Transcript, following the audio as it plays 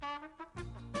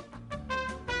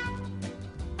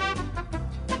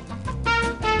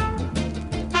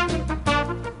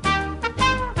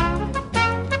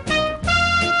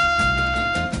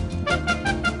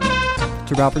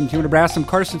Walter Balpert and Tuna Brass. I'm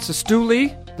Carson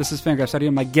Sestouli. This is Fangraphs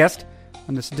Audio. My guest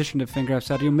on this edition of Fangraphs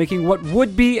Audio, making what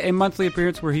would be a monthly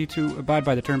appearance were he to abide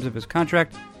by the terms of his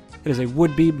contract. It is a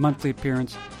would-be monthly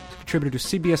appearance. He's a contributor to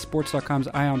CBSSports.com's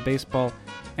Eye on Baseball,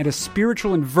 and a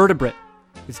spiritual invertebrate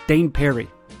is Dane Perry.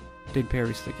 Dane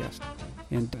Perry's the guest.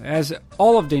 And as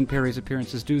all of Dane Perry's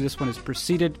appearances do, this one is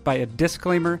preceded by a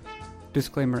disclaimer.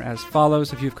 Disclaimer as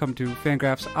follows. If you've come to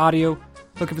Fangraphs Audio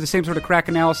looking for the same sort of crack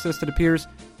analysis that appears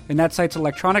in that site's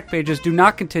electronic pages, do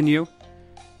not continue.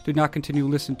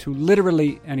 Listen to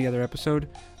literally any other episode.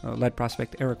 Lead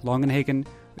prospect Eric Longenhagen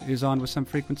is on with some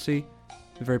frequency.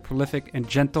 The very prolific and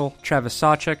gentle Travis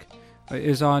Sawchuk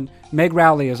is on. Meg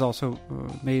Rowley has also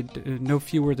made no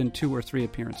fewer than 2 or 3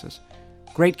 appearances.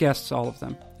 Great guests, all of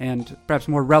them, and perhaps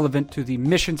more relevant to the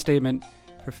mission statement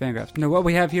for Fangraphs. Now, what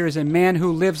we have here is a man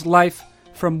who lives life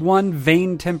from one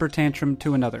vain temper tantrum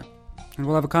to another. And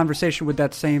we'll have a conversation with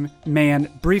that same man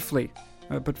briefly.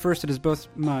 But first, it is both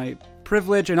my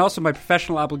privilege and also my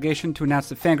professional obligation to announce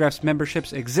that Fangraphs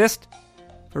memberships exist.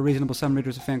 For a reasonable sum,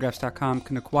 readers of Fangraphs.com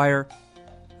can acquire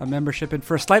a membership, and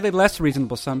for a slightly less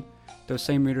reasonable sum, those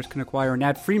same readers can acquire an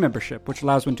ad-free membership, which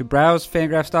allows one to browse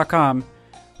Fangraphs.com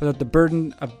without the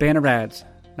burden of banner ads,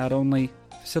 not only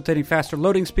facilitating faster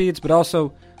loading speeds, but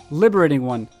also liberating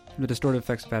one from the distortive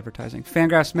effects of advertising.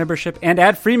 Fangraphs membership and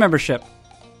ad-free membership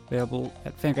available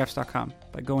at Fangraphs.com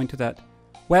by going to that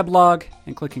weblog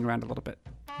and clicking around a little bit.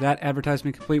 That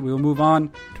advertisement complete, we will move on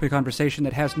to a conversation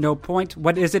that has no point.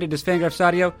 What is it? It is Fangraphs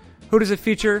Audio. Who does it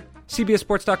feature?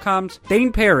 CBSSports.com's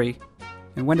Dane Perry.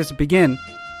 And when does it begin?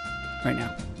 Right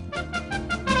now.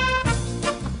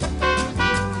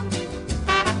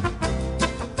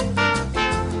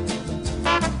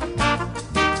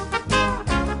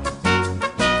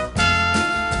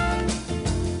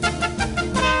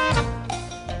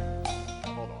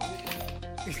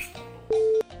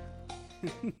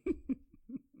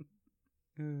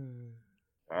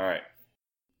 All right.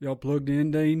 Y'all plugged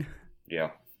in, Dane?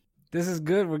 Yeah. This is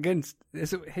good. We're getting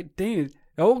this. Hey, Dane,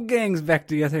 the old gang's back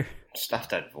together. Stop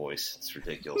that voice. It's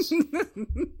ridiculous. So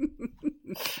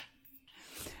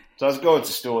how's it going,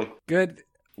 Sestouli? Good.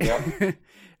 Yeah.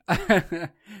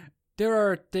 There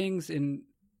are things in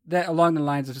that along the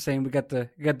lines of saying we got the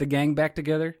gang back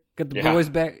together. Got the boys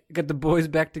back. Got the boys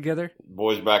back together.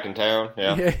 Boys back in town.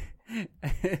 Yeah.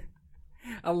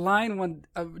 A line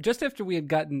just after we had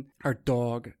gotten our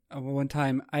dog one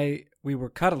time, we were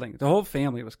cuddling. The whole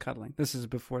family was cuddling. This is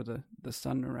before the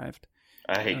son arrived.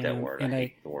 I hate that word. I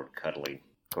hate the word cuddling.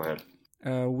 Go ahead.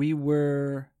 We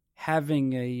were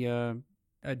having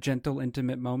a gentle,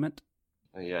 intimate moment.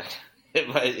 Yeah.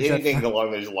 Anything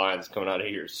along those lines coming out of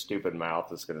your stupid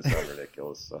mouth is going to sound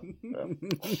ridiculous. So,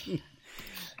 yeah.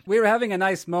 We were having a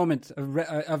nice moment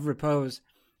of repose,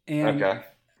 and okay.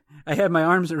 I had my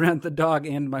arms around the dog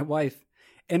and my wife,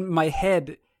 and my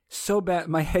head so bad.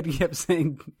 My head kept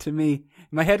saying to me,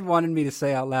 my head wanted me to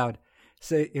say out loud,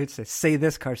 it would say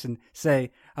this, Carson,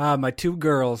 say, my 2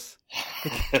 girls.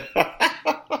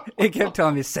 It kept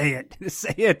telling me, say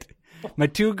it, my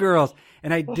 2 girls.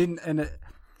 And I didn't,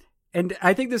 and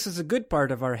I think this is a good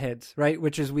part of our heads, right?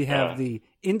 Which is we have the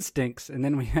instincts, and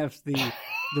then we have the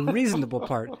reasonable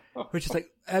part, which is like,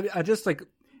 I just like,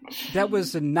 that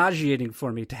was nauseating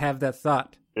for me to have that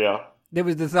thought. Yeah. There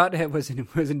was the thought that was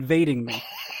invading me.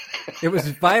 It was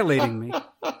violating me.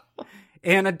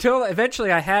 And until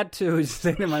eventually I had to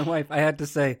say to my wife, I had to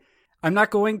say, I'm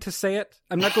not going to say it.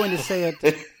 I'm not going to say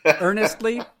it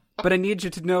earnestly, but I need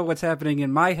you to know what's happening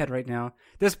in my head right now.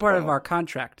 This is part of our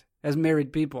contract as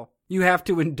married people. You have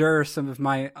to endure some of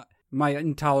my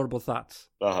intolerable thoughts.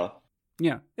 Uh-huh.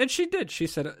 Yeah, and she did. She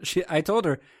said, I told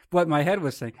her what my head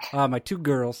was saying. My 2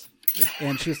 girls.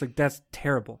 And she was like, that's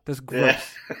terrible. That's gross.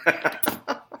 Yeah.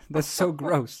 That's so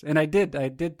gross. And I did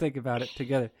think about it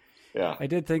together. Yeah. I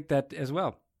did think that as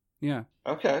well. Yeah.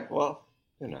 Okay, well,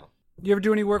 You ever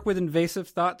do any work with invasive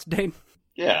thoughts, Dane?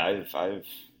 Yeah, I've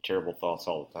terrible thoughts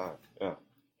all the time.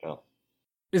 Yeah.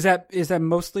 Is that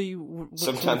mostly?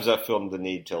 Sometimes I feel the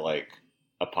need to like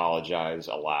apologize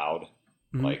aloud,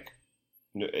 mm-hmm. like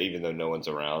even though no one's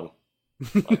around,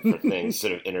 like, for things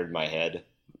that have entered my head.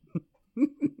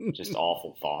 Just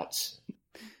awful thoughts.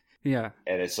 Yeah.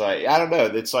 And it's like, I don't know.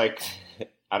 It's like,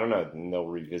 I don't know. And they'll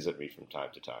revisit me from time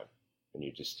to time. And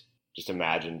you just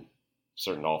imagine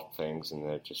certain awful things, and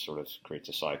then it just sort of creates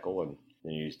a cycle. And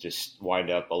then you just wind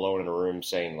up alone in a room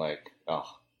saying like, oh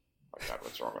my God,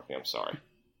 what's wrong with me? I'm sorry.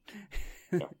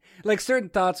 Yeah. Like certain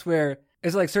thoughts where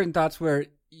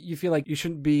you feel like you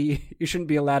shouldn't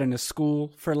be allowed into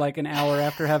school for like an hour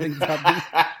after having thought.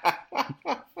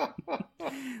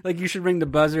 Like you should ring the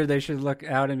buzzer. They should look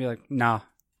out and be like, nah.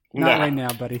 Not Nah, right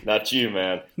now, buddy. Not you,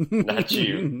 man. Not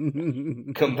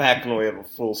you. Come back when we have a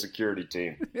full security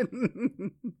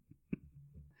team.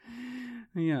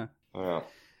 Yeah. Wow.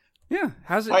 Yeah.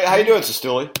 How's it? How you doing,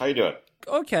 Sestuli? How you doing?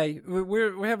 Okay,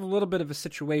 we have a little bit of a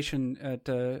situation at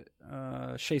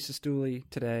Chez Sestouli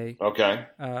today. Okay.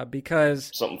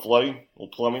 Because Something flooding? A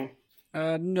little plumbing?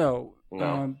 no.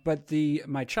 No. But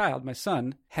my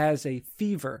son, has a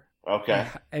fever. Okay.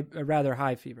 A rather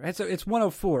high fever. It's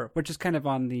 104, which is kind of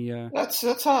on the. That's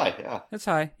high. Yeah. That's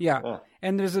high. Yeah.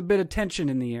 And there's a bit of tension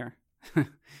in the air.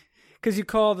 Because you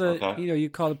call the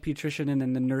pediatrician in,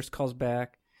 and the nurse calls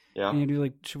back. Yeah. And you're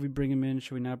like, should we bring him in?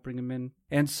 Should we not bring him in?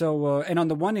 And so, and on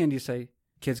the one hand, you say,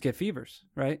 kids get fevers,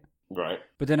 right? Right.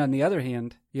 But then on the other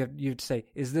hand, you'd say,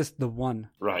 is this the one?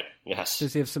 Right. Yes.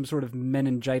 Does he have some sort of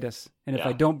meningitis? And if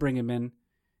I don't bring him in,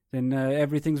 then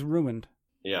everything's ruined.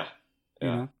 Yeah. You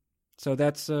know? So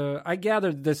that's, I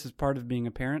gather this is part of being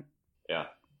a parent. Yeah.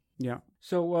 Yeah.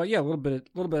 So, a little bit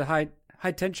of high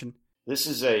tension. This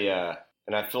is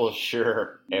and I feel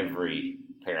sure every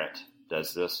parent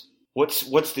does this.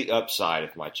 What's the upside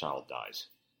if my child dies?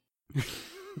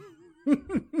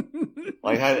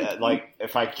 like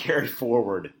if I carry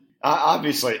forward,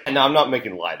 obviously, and I'm not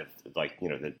making light of I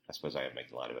suppose I am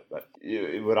making light of it, but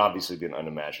it would obviously be an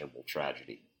unimaginable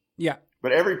tragedy. Yeah.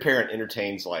 But every parent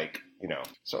entertains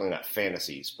certainly not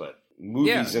fantasies, but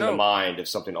movies in the mind of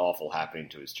something awful happening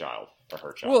to his child or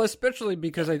her child. Well, especially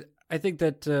because I think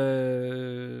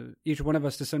that each one of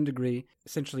us, to some degree,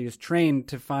 essentially is trained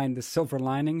to find the silver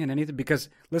lining in anything. Because,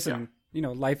 listen,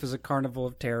 life is a carnival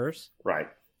of terrors. Right.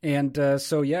 And there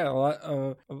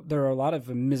are a lot of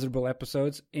miserable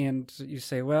episodes. And you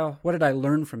say, well, what did I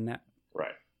learn from that?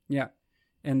 Right. Yeah.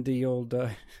 And the old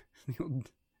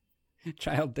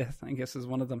child death, I guess, is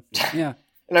one of them. Yeah.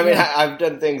 And I mean, I've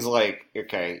done things like,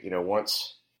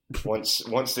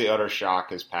 once the utter shock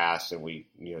has passed and we,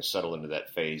 settle into that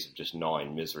phase of just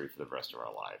gnawing misery for the rest of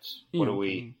our lives, what do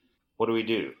we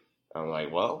do? I'm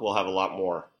like, well, we'll have a lot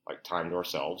more time to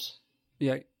ourselves.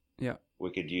 Yeah. Yeah.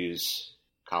 We could use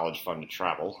college fund to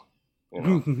travel.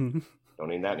 Don't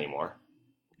need that anymore.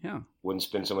 Yeah. Wouldn't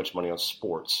spend so much money on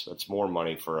sports. That's more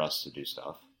money for us to do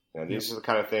stuff. These are the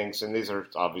kind of things, and these are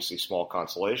obviously small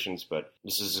consolations, but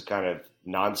this is the kind of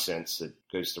nonsense that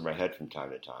goes through my head from time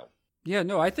to time. Yeah,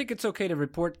 no, I think it's okay to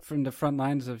report from the front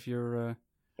lines of your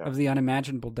of the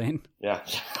unimaginable, Dane. Yeah.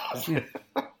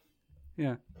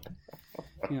 Yeah.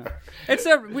 It's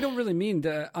we don't really mean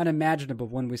the unimaginable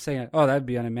when we say, oh, that'd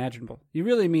be unimaginable. You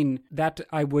really mean that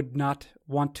I would not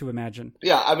want to imagine.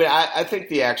 Yeah, I mean, I think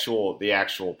the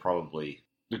actual probably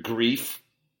the grief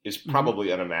is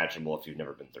probably unimaginable if you've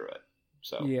never been through it.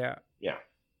 So yeah.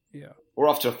 We're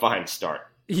off to a fine start.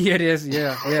 Yeah, it is.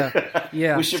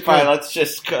 Yeah. We should probably let's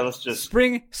just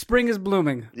spring is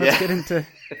blooming.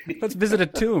 Let's visit a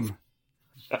tomb.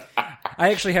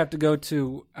 I actually have to go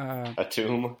to a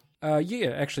tomb.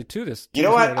 Actually, to this. You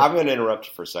know what? I'm going to interrupt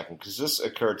you for a second because this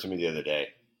occurred to me the other day.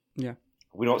 Yeah.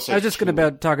 We don't say. I was just going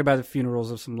to talk about the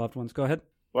funerals of some loved ones. Go ahead.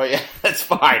 Well, yeah, that's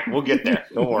fine. We'll get there.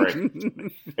 Don't worry. Are you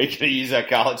going to use that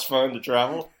college fund to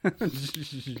travel?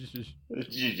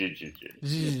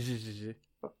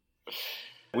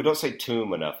 We don't say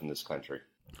tomb enough in this country.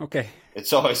 Okay.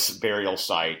 It's always burial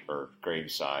site or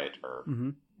grave site or,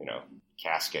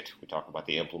 casket. We talk about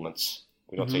the implements.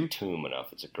 We don't say tomb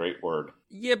enough. It's a great word.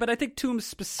 Yeah, but I think tomb's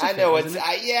specific. I know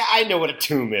I know what a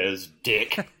tomb is,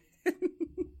 dick.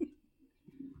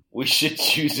 We should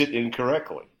use it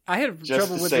incorrectly. I had just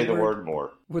trouble to with say the word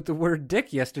more. With the word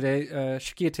dick yesterday.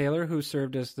 Shakia Taylor, who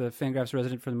served as the Fangraphs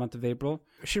resident for the month of April,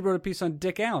 she wrote a piece on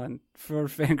Dick Allen for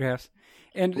Fangraphs.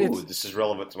 And this is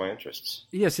relevant to my interests.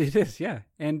 Yes, it is, yeah.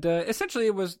 And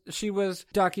essentially she was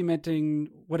documenting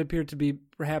what appeared to be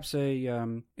perhaps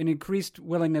an increased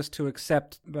willingness to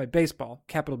accept, by baseball,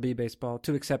 capital B baseball,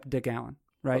 to accept Dick Allen,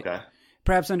 right? Okay.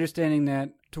 Perhaps understanding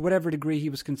that to whatever degree he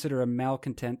was considered a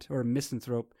malcontent or a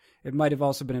misanthrope, it might have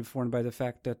also been informed by the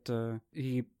fact that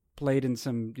he played in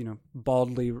some,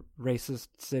 baldly racist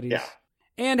cities. Yeah.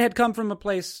 And had come from a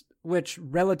place which,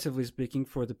 relatively speaking,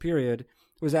 for the period,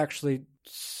 was actually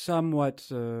somewhat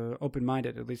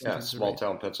open-minded, at least. Yeah, small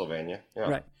town Pennsylvania. Yeah.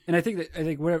 Right. And I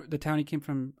think where the town he came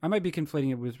from, I might be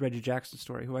conflating it with Reggie Jackson's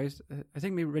story, who I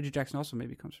think maybe Reggie Jackson also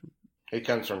maybe comes from. He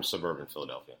comes from suburban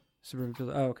Philadelphia.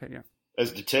 Oh, okay, yeah.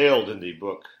 As detailed in the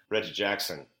book, Reggie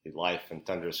Jackson, The Life and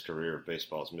Thunderous Career of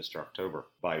Baseball's Mr. October,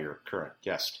 by your current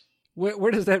guest.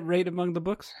 Where does that rate among the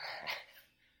books?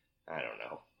 I don't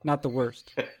know. Not the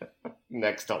worst.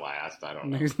 Next to last, I don't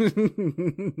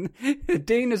know.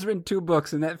 Dane has written 2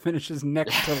 books, and that finishes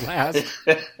next to last.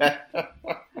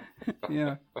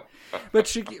 Yeah,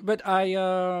 but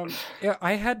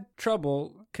I had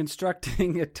trouble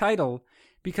constructing a title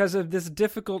because of this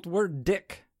difficult word,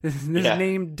 Dick. This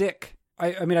name, Dick.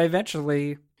 I don't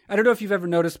know if you've ever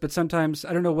noticed, but sometimes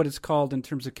I don't know what it's called in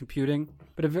terms of computing,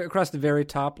 but across the very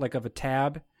top, like of a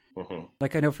tab,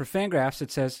 like I know for Fangraphs,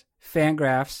 it says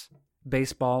Fangraphs,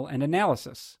 Baseball, and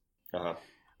Analysis.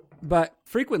 But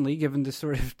frequently, given the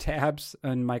sort of tabs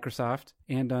on Microsoft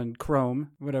and on Chrome,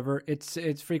 whatever,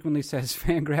 it frequently says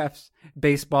Fangraphs,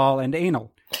 Baseball, and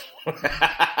Anal.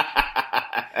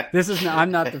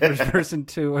 I'm not the first person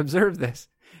to observe this.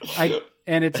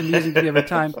 And it's amusing to me every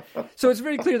time. So it's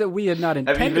very clear that we had not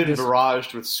intended this. Have you been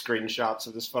barraged with screenshots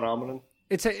of this phenomenon?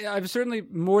 I've certainly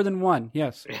more than one,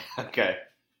 yes. Okay.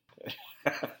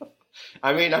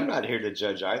 I mean, I'm not here to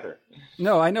judge either.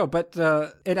 No, I know, but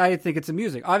and I think it's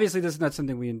amusing. Obviously, this is not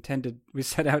something we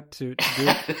set out to do.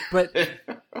 But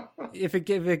if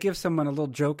it gives someone a little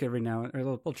joke every now and or a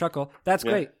little chuckle, that's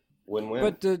great. Win-win.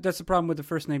 But that's the problem with the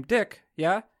first name Dick.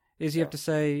 Yeah, is you have to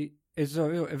say is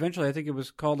eventually. I think it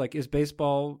was called like, is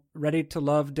baseball ready to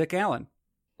love Dick Allen?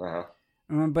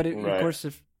 But of course,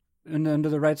 if under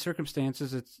the right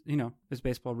circumstances, it's is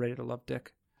baseball ready to love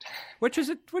Dick? Which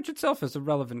itself is a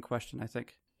relevant question, I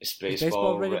think. Is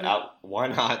baseball ready why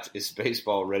not? Is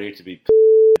baseball ready to be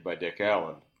by Dick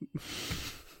Allen?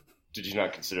 Did you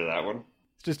not consider that one?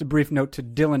 It's just a brief note to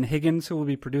Dylan Higgins, who will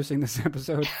be producing this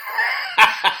episode.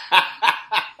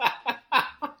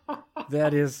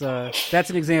 That's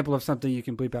an example of something you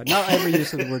can bleep out. Not every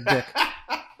use of the word dick.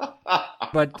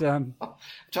 But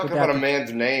talking about a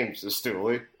man's name, so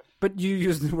Stewie. But you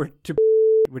use the word to,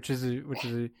 which is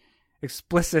a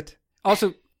explicit.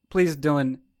 Also, please,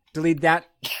 Dylan, delete that,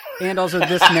 and also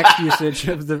this next usage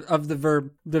of the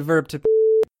verb to.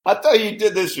 I thought you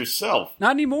did this yourself. Not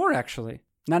anymore, actually.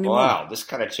 Not anymore. Wow, this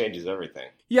kind of changes everything.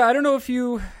 Yeah, I don't know if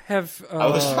you have. I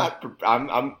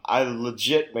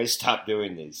legit may stop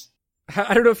doing these.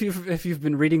 I don't know if you've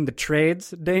been reading the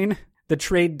trades, Dane, the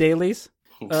trade dailies.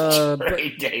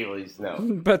 Trade dailies, no.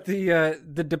 But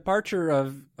the departure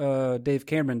of Dave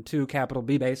Cameron to capital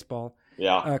B Baseball.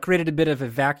 Yeah. Created a bit of a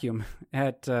vacuum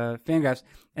at Fangraphs,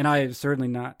 and I have certainly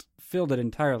not filled it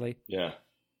entirely. Yeah,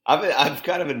 I've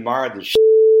kind of admired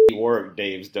the work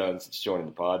Dave's done since joining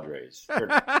the Padres.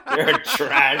 They're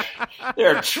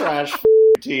a trash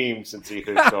team since he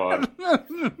hooked on.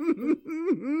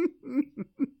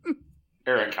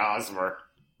 Eric Hosmer,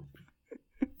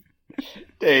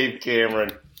 Dave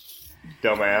Cameron,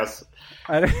 dumbass.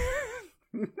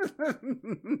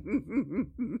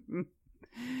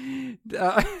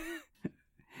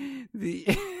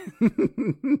 The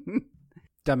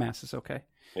dumbass is okay.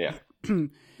 Yeah.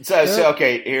 So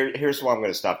okay. Here's why I'm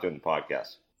going to stop doing the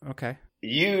podcast. Okay.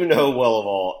 You know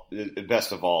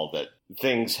best of all, that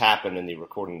things happen in the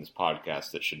recording of this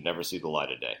podcast that should never see the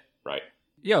light of day, right?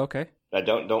 Yeah. Okay.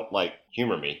 Don't like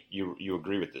humor me. You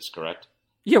agree with this, correct?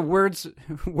 Yeah. Words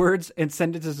and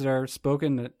sentences that are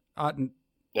spoken that oughtn't.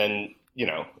 And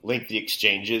lengthy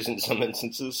exchanges in some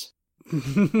instances.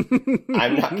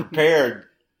 I'm not prepared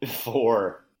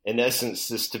for, in essence,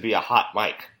 this to be a hot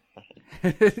mic.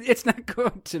 It's not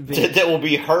going to be. That will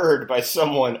be heard by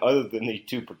someone other than the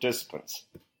two participants.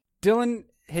 Dylan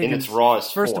Higgins. In its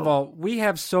rawest First form. of all, we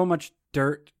have so much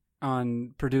dirt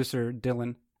on producer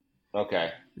Dylan.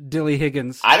 Okay. Dilly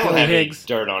Higgins. I don't have any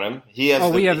dirt on him. He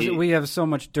has. We have so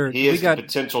much dirt. He has the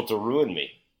potential to ruin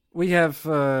me. We have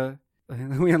Lion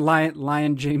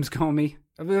James Comey.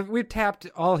 We've tapped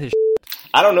all his.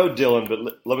 I don't know Dylan, but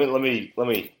let me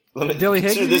Dilly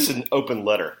consider Higgins? this an open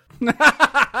letter.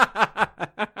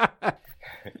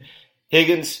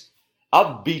 Higgins,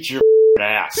 I'll beat your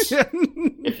ass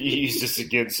if you use this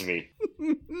against me.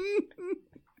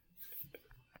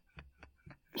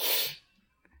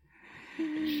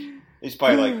 He's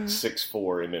probably like 6'4"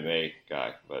 MMA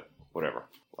guy, but whatever.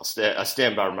 I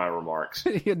stand by my remarks.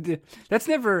 That's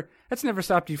never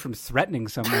stopped you from threatening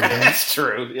someone. Right? That's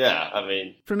true. Yeah, I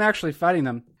mean, from actually fighting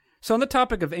them. So on the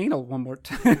topic of anal, one more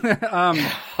time. Of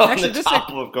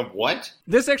what?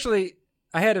 This actually,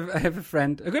 I have a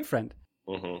friend, a good friend,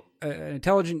 mm-hmm. An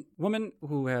intelligent woman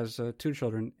who has 2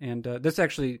 children, and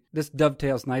this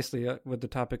dovetails nicely with the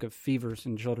topic of fevers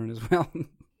in children as well.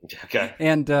 Okay.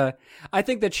 And I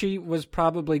think that she was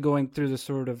probably going through the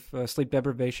sort of sleep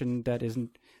deprivation that is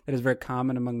very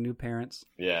common among new parents.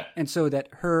 Yeah. And so that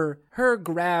her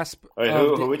grasp. Wait,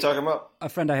 who are we talking about? A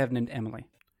friend I have named Emily.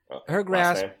 Her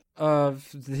grasp of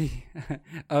the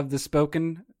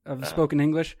spoken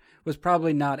English was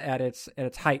probably not at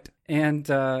its height, and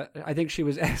I think she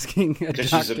was asking a doctor. Because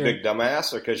she's a big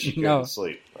dumbass, or because she couldn't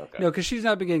sleep? Okay. No, because she's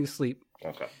not beginning to sleep.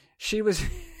 Okay. She was.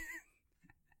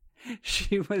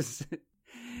 She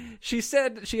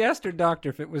said she asked her doctor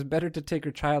if it was better to take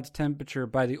her child's temperature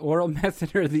by the oral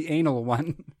method or the anal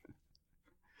one,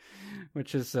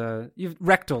 which is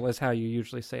rectal is how you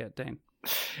usually say it, Dane.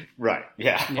 Right.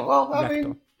 Yeah. Well, I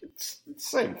mean, it's the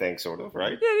same thing, sort of,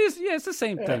 right? Yeah, it is. Yeah, it's the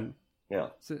same thing. Yeah.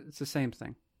 It's the same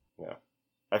thing. Yeah.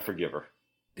 I forgive her.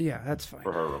 Yeah, that's fine.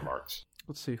 For her remarks.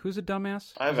 Let's see. Who's a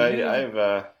dumbass?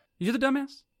 You're the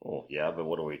dumbass? Oh, yeah, but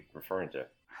what are we referring to?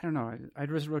 I don't know. I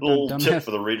just wrote down dumbass. Little tip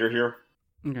for the reader here.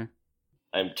 Okay.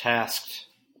 I'm tasked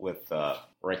with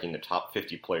ranking the top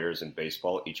 50 players in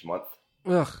baseball each month.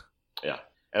 Ugh. Yeah.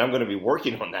 And I'm going to be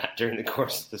working on that during the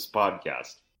course of this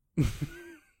podcast.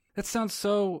 That sounds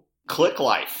so... Click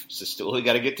life. So still, we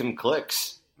got to get them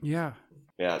clicks. Yeah.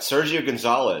 Yeah. Sergio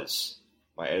Gonzalez,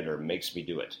 my editor, makes me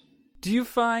do it. Do you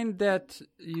find that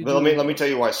you... But let me tell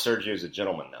you why Sergio's a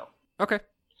gentleman now. Okay.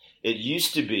 It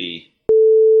used to be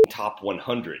top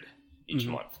 100 each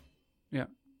month. Yeah.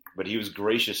 But he was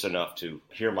gracious enough to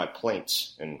hear my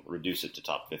plaints and reduce it to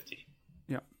top 50.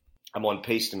 Yeah. I'm on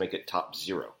pace to make it top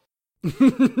 0.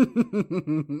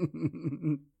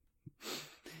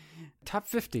 Top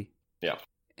 50? Yeah.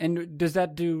 And does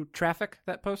that do traffic,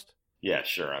 that post? Yeah,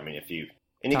 sure. I mean, if you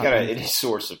any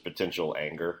source of potential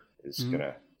anger is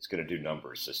gonna do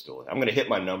numbers. I'm gonna hit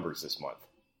my numbers this month.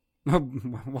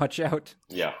 Watch out.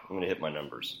 Yeah, I'm gonna hit my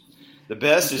numbers. The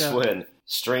best is when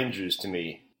strangers to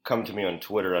me come to me on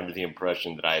Twitter under the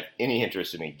impression that I have any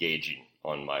interest in engaging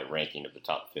on my ranking of the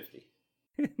top 50.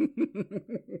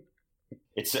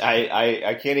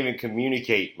 I can't even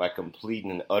communicate my complete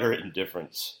and utter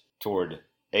indifference toward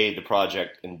A, the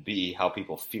project, and B, how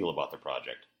people feel about the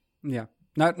project. Yeah.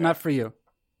 Not for you.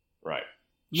 Right.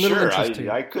 Little sure, interest to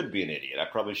you. I could be an idiot. I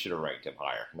probably should have ranked him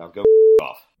higher. Now go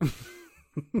off.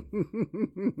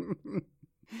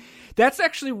 That's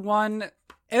actually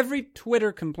every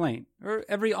Twitter complaint or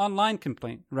every online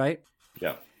complaint, right?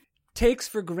 Yeah. Takes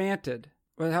for granted.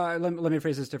 Well, let me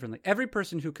phrase this differently. Every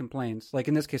person who complains, like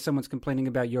in this case, someone's complaining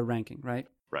about your ranking, right?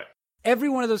 Right. Every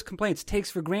one of those complaints takes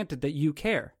for granted that you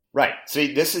care. Right.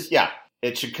 See,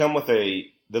 it should come with the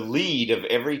lead of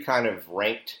every kind of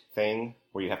ranked thing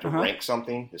where you have to rank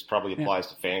something. This probably applies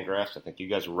to Fangraphs. I think you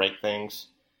guys rank things.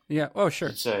 Yeah. Oh, sure.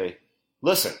 You'd say,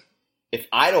 listen, if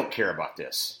I don't care about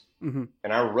this and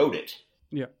I wrote it,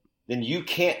 then you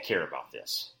can't care about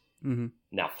this. Mm-hmm.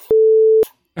 Now,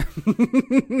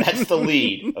 that's the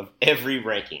lead of every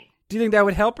ranking. Do you think that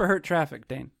would help or hurt traffic,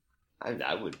 Dane?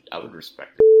 I would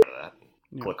respect that.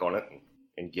 Click on it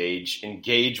and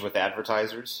engage with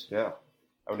advertisers. Yeah,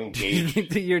 I would engage.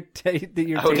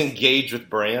 I would engage with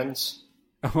brands.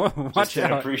 Watch just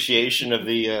an out. appreciation of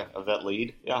that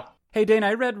lead. Yeah. Hey, Dane,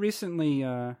 I read recently.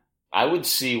 I would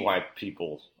see why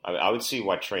people. I would see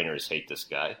why trainers hate this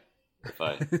guy. If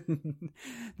I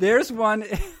There's one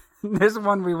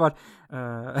we watch.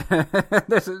 My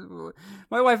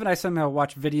wife and I somehow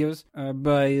watch videos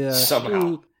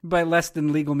by less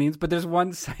than legal means. But there's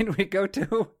one site we go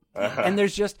to, and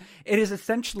it is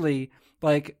essentially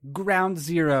like ground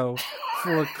zero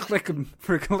for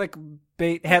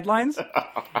clickbait headlines,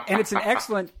 and it's an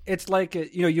excellent. It's like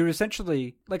you're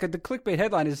essentially like the clickbait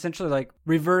headline is essentially like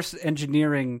reverse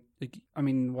engineering. I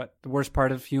mean, what the worst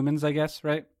part of humans, I guess,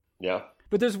 right? Yeah.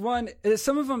 But there's one.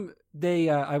 Some of them they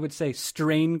I would say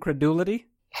strain credulity.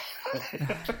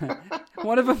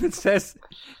 One of them it says,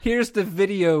 "Here's the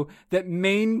video that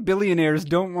Maine billionaires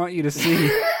don't want you to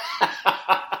see."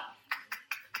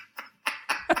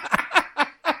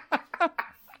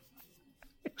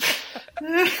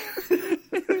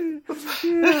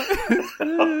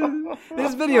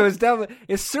 This video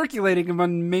is circulating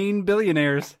among Maine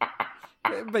billionaires,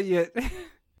 but yet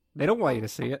they don't want you to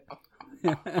see it.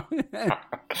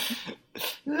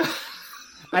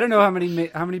 I don't know how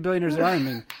many billionaires there are in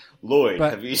Maine. Lloyd,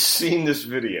 have you seen this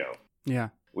video? Yeah.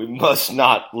 We must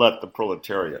not let the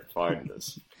proletariat find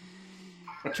this.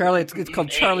 Charlie, it's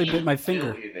called Charlie Bit My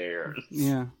Finger. Billionaires.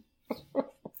 Yeah.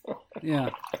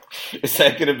 Yeah. Is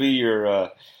that going to be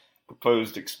your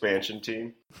proposed expansion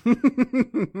team?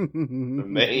 The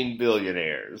Maine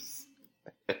billionaires.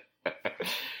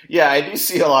 Yeah, I do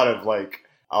see a lot of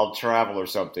I'll travel or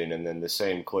something, and then the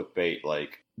same clickbait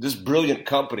this brilliant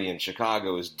company in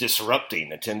Chicago is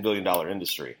disrupting a $10 billion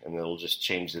industry, and it'll just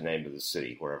change the name of the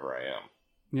city wherever I am.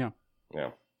 Yeah. Yeah.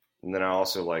 And then I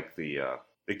also like the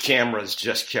cameras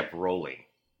just kept rolling.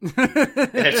 And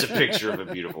it's a picture of a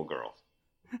beautiful girl.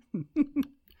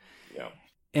 Yeah.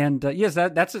 And yes,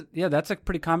 that's a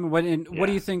pretty common one. What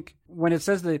do you think when it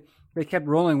says they kept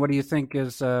rolling? What do you think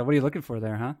is what are you looking for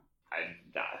there, huh?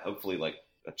 Hopefully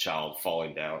a child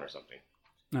falling down or something.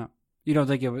 No. You don't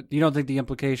think you don't think the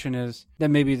implication is that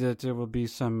maybe that there will be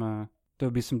some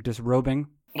disrobing?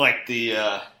 Like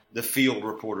the field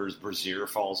reporter's brassiere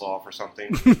falls off or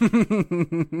something.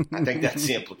 I think that's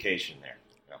the implication there.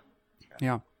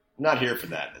 Yeah. I'm not here for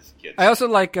that as a kid. I also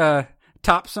like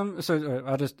Topsom. So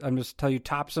I'm just tell you,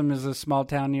 Topsom is a small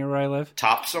town near where I live.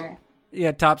 Topsom?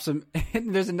 Yeah, Topsom.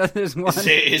 There's one.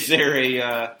 Is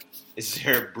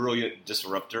there a brilliant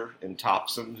disruptor in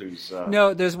Topsom who's?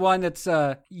 No, there's one that's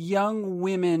young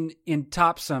women in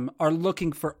Topsom are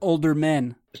looking for older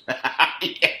men.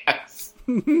 Yes.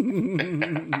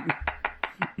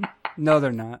 No,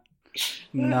 they're not.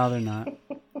 No, they're not.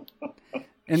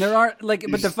 And there aren't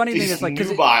but the funny thing is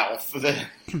because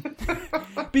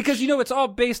it's all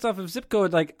based off of zip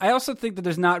code. Like, I also think that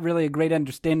there's not really a great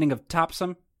understanding of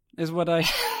Topsom, is what I.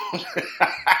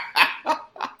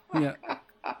 Yeah.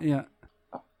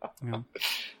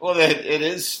 Well, it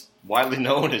is widely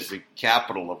known as the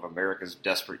capital of America's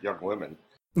desperate young women.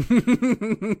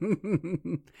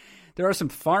 There are some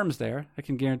farms there. I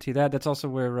can guarantee that. That's also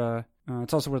where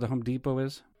the Home Depot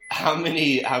is. How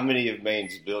many of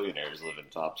Maine's billionaires live in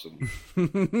Topsom?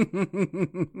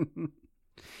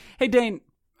 Hey, Dane,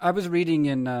 I was reading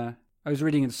in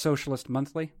Socialist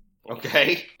Monthly.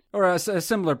 Okay. Or a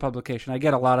similar publication. I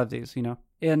get a lot of these,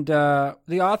 And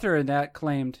the author in that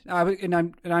claimed,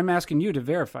 and I'm asking you to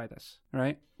verify this,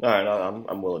 right? All right,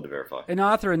 I'm willing to verify. An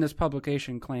author in this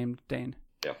publication claimed, Dane,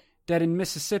 that in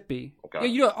Mississippi,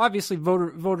 obviously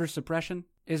voter suppression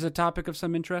is a topic of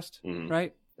some interest,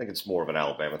 right? I think it's more of an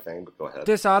Alabama thing, but go ahead.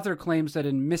 This author claims that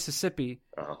in Mississippi,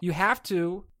 you have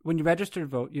to, when you register to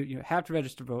vote, you have to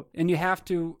register to vote, and you have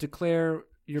to declare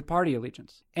your party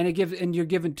allegiance, and you're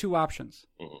given two options.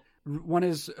 Mm-hmm. One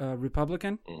is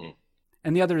Republican,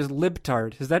 and the other is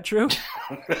libtard. Is that true?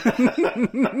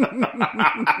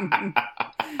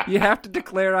 You have to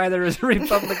declare either as a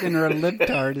Republican or a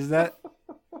libtard. Is that?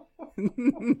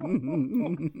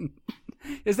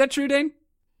 Is that true, Dane?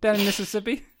 Down in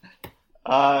Mississippi?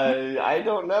 I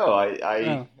don't know.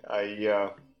 I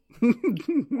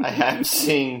have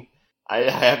seen. I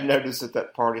have noticed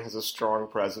that party has a strong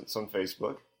presence on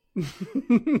Facebook.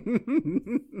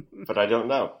 But I don't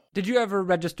know. Did you ever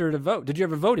register to vote? Did you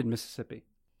ever vote in Mississippi?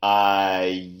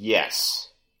 Yes.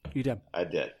 You did? I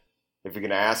did. If you're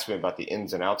going to ask me about the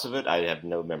ins and outs of it, I have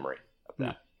no memory of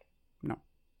that. No.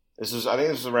 I think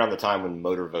this was around the time when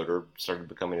Motor Voter started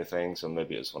becoming a thing, so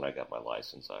maybe it was when I got my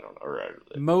license. I don't know.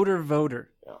 Motor Voter?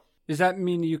 Yeah. Does that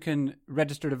mean you can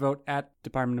register to vote at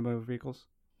Department of Motor Vehicles?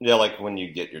 Yeah, like when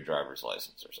you get your driver's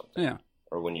license or something. Yeah.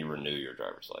 Or when you renew your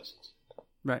driver's license.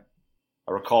 Right.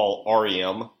 I recall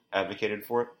REM advocated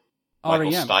for it.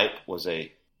 Michael Stipe was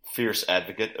a fierce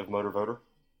advocate of Motor Voter.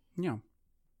 Yeah.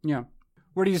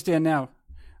 Where do you stand now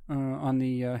on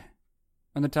the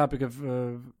topic of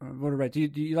voter rights? Do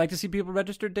you like to see people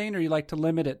registered, Dane, or you like to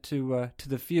limit it to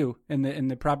the few in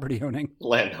the property owning?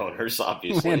 Landowners,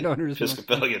 obviously.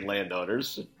 Episcopalian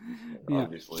landowners. Yeah.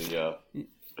 Obviously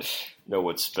know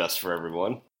what's best for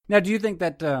everyone. Now, do you think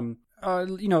that,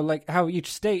 like how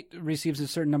each state receives a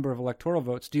certain number of electoral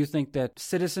votes, do you think that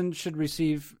citizens should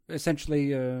receive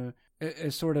essentially a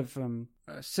sort of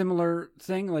a similar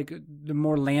thing? Like the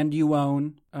more land you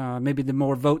own, maybe the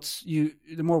more the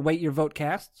more weight your vote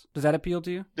casts? Does that appeal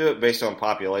to you? Do it based on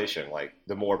population, like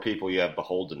the more people you have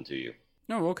beholden to you.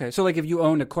 Oh, okay. So like if you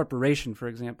own a corporation, for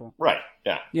example. Right,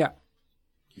 yeah. Yeah.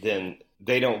 Then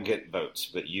they don't get votes,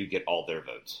 but you get all their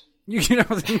votes.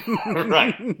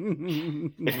 Right.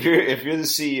 If you're the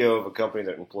CEO of a company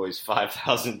that employs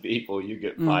 5,000 people, you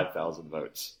get 5,000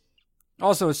 votes.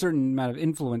 Also, a certain amount of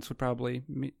influence would probably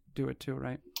do it too,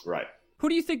 right? Right. Who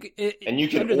do you think? And you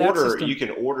can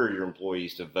order your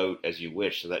employees to vote as you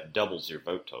wish, so that doubles your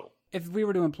vote total. If we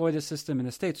were to employ this system in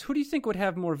the States, who do you think would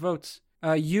have more votes?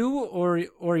 You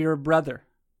or your brother?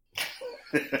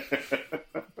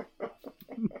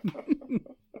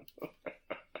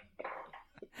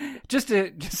 Just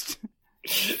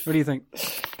what do you think?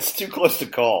 It's too close to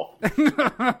call. Too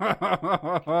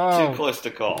close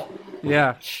to call.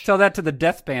 Yeah. Tell that to the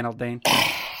death panel, Dane.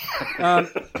 I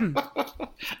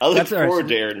look forward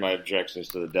to airing my objections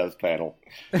to the death panel,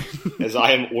 as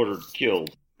I am ordered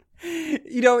killed.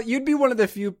 You'd be one of the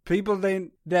few people,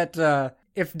 Dane, that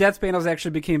if death panels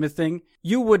actually became a thing,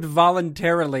 you would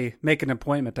voluntarily make an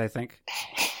appointment, I think.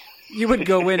 You would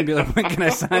go in and be like, when can I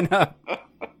sign up?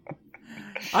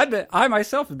 I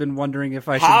myself have been wondering if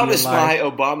I should How be does alive. my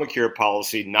Obamacare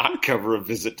policy not cover a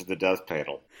visit to the death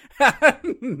panel?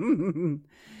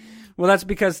 Well, that's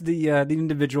because the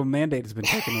individual mandate has been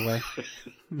taken away.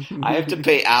 I have to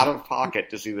pay out of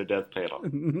pocket to see the death panel.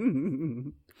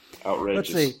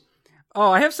 Outrageous. Let's see.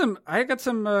 Oh, I got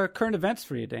some current events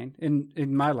for you, Dane,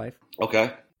 in my life.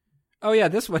 Okay. Oh yeah,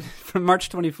 this one from March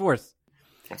 24th.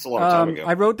 That's a long time ago.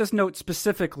 I wrote this note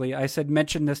specifically. I said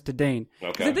mention this to Dane.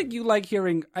 Okay. I think that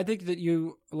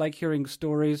you like hearing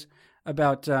stories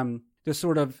about the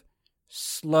sort of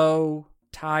slow,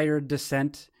 tired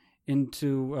descent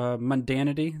into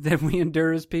mundanity that we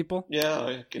endure as people.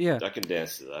 Yeah, I can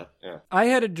dance to that. Yeah. I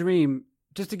had a dream,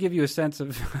 just to give you a sense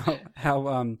of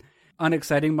how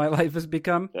unexciting my life has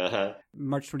become. Uh-huh.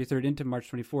 March 23rd into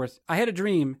March 24th. I had a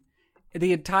dream.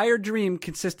 The entire dream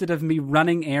consisted of me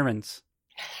running errands.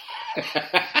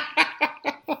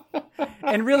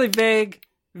 And really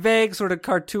vague, sort of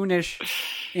cartoonish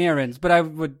errands. But I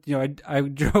would, I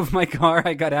drove my car.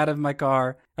 I got out of my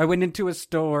car. I went into a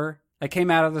store. I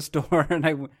came out of the store and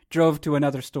I drove to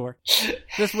another store.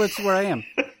 This was where I am.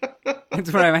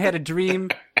 It's where I had a dream.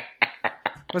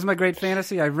 Was my great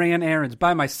fantasy. I ran errands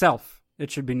by myself.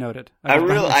 It should be noted.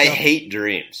 I hate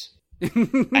dreams.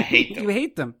 I hate them. You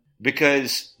hate them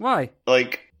because why?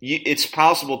 It's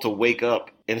possible to wake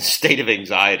up in a state of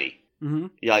anxiety. Mm-hmm.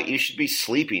 Yeah, you should be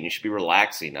sleeping. You should be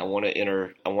relaxing. I want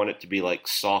it to be like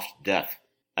soft death.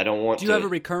 I don't want. Do you have a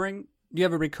recurring? Yeah,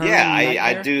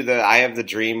 I do. I have the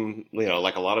dream.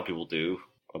 Like a lot of people do,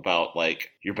 about like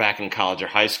you're back in college or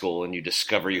high school and you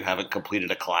discover you haven't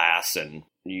completed a class and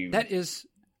you. That is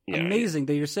amazing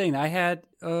that you're saying that. I had,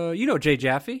 Jay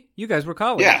Jaffe. You guys were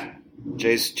colleagues. Yeah.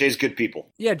 Jay's good people.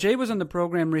 Yeah, Jay was on the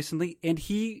program recently, and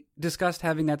he discussed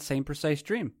having that same precise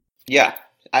dream. Yeah,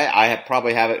 I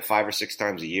probably have it 5 or 6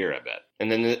 times a year, I bet.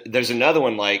 And then there's another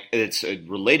one, like, it's a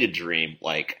related dream,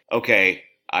 like, okay,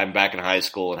 I'm back in high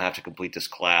school and have to complete this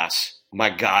class.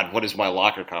 My God, what is my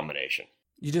locker combination?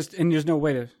 And there's no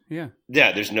way to,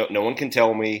 Yeah, there's no one can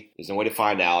tell me. There's no way to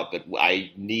find out, but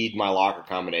I need my locker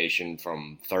combination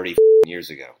from 30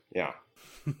 years ago. Yeah.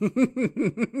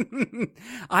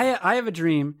 I have a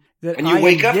dream that and you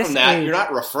wake up from that, you're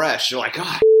not refreshed. You're like,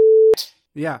 oh,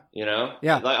 yeah,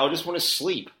 yeah. Like, I just want to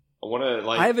sleep.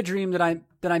 I have a dream that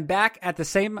I'm back at the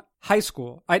same high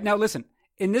school. Now listen,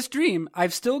 in this dream,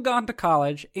 I've still gone to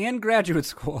college and graduate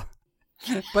school,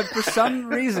 but for some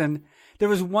reason, there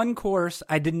was one course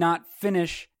I did not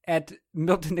finish at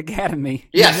Milton Academy.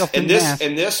 Yes, Milton,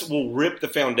 and this will rip the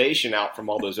foundation out from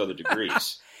all those other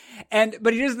degrees.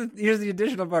 But here's the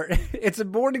additional part. It's a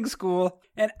boarding school,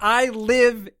 and I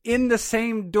live in the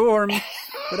same dorm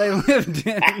that I lived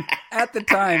in at the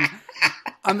time.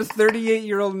 I'm a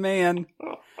 38-year-old man.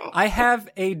 I have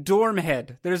a dorm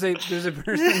head. There's a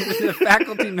person, there's a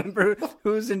faculty member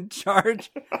who's in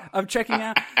charge of checking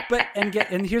out.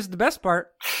 And here's the best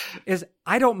part: is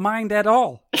I don't mind at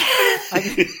all.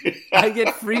 I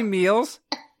get free meals.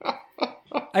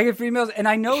 And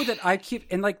I know that I keep,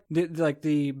 and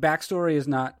the backstory is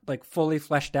not like fully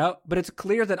fleshed out, but it's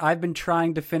clear that I've been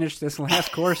trying to finish this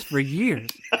last course for years,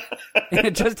 and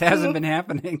it just hasn't been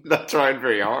happening. Not trying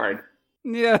very hard.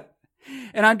 Yeah,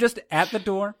 and I'm just at the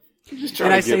door,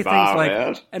 and I say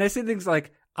things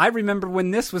like, "I remember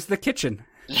when this was the kitchen."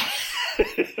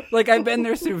 Like I've been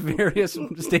there through various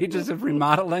stages of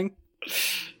remodeling.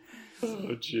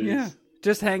 Oh, jeez. Yeah,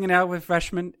 just hanging out with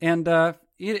freshmen, and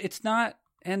it's not.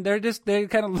 And they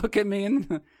kind of look at me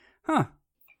and, huh?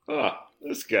 Oh,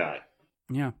 this guy.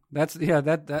 Yeah, that's not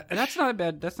a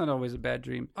bad. That's not always a bad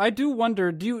dream. I do wonder.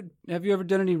 Have you ever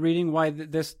done any reading why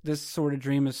this sort of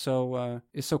dream is so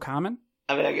common?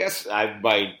 I mean, I guess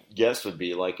my guess would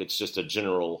be like it's just a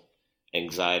general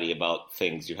anxiety about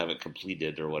things you haven't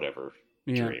completed or whatever.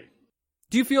 Yeah. Dream.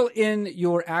 Do you feel in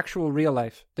your actual real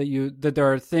life that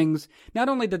there are things, not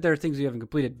only that there are things you haven't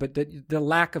completed, but that the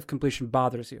lack of completion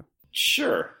bothers you?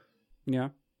 Sure.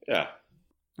 Yeah. Yeah.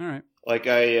 All right. Like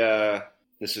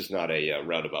this is not a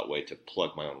roundabout way to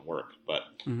plug my own work, but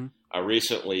I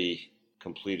recently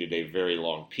completed a very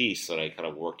long piece that I kind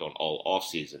of worked on all off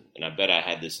season, and I bet I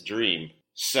had this dream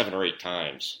 7 or 8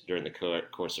 times during the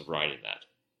course of writing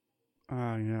that.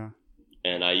 Oh yeah.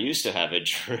 And I used to have a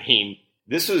dream.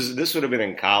 This would have been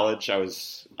in college. I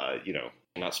was,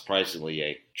 not surprisingly,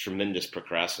 a tremendous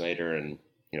procrastinator and,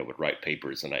 would write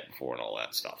papers the night before and all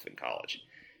that stuff in college.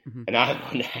 Mm-hmm. And I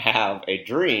would have a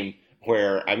dream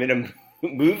where I'm in a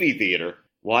movie theater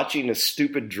watching a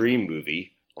stupid dream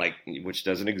movie, which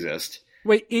doesn't exist.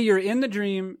 Wait, you're in the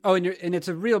dream. Oh, and it's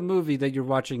a real movie that you're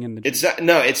watching in the dream.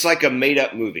 It's like a made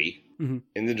up movie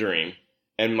in the dream,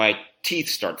 and my teeth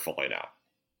start falling out.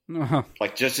 Uh-huh.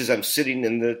 Like just as I'm sitting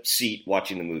in the seat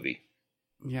watching the movie.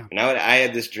 Yeah. And I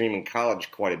had this dream in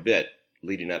college quite a bit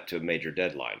leading up to a major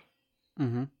deadline.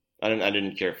 Mm-hmm. I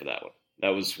didn't care for that one.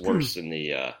 That was worse than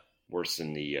the I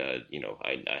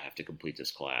have to complete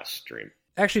this class dream.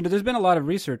 Actually, there's been a lot of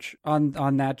research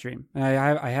on that dream.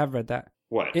 I have read that.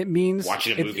 What? It means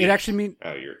watching a movie. It actually means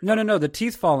no. The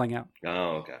teeth falling out.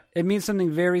 Oh, okay. It means something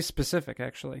very specific.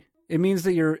 Actually, it means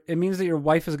that your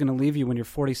wife is going to leave you when you're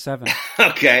 47.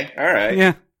 Okay. All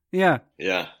right. Yeah.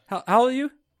 How old are you?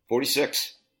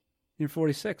 46. You're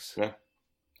 46. Yeah.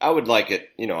 I would like it.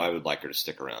 I would like her to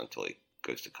stick around until he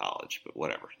goes to college. But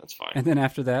whatever. That's fine. And then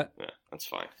after that, yeah, that's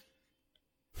fine.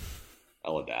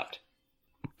 I'll adapt.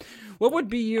 What would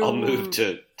be your... I'll move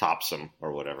to Topsom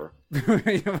or whatever.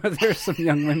 There's some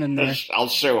young women there. I'll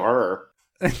show her.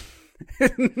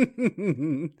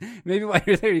 Maybe while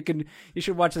you're there, you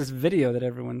should watch this video that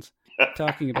everyone's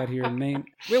talking about here in Maine.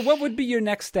 Wait, what would be your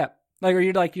next step? Like, or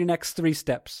your next 3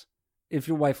 steps if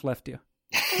your wife left you,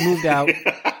 moved out,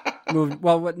 moved?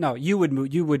 Well, what? No, you would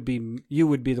move. You would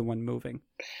be the one moving.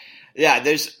 Yeah,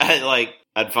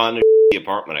 I'd find a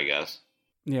apartment, I guess.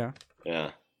 Yeah.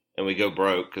 Yeah. And we go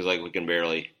broke because we can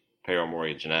barely pay our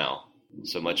mortgage now.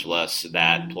 So much less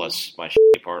that plus my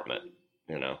apartment,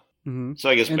 Mm-hmm. So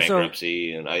I guess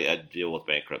bankruptcy, and I deal with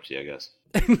bankruptcy, I guess.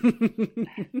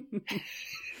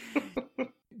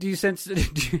 Do you sense?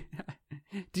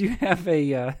 Do you have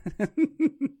a?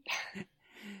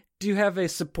 Do you have a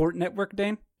support network,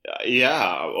 Dane?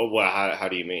 Yeah. Well, how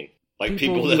do you mean? Like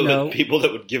people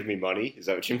that would give me money? Is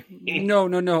that what you mean?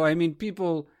 No. I mean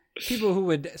people who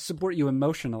would support you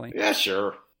emotionally. Yeah,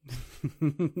 sure.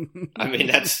 I mean,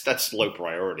 that's low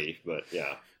priority, but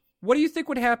yeah. What do you think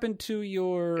would happen to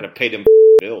your... Gonna pay them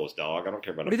bills, dog. I don't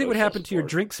care about... What do you think would happen to your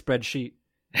drink spreadsheet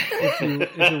if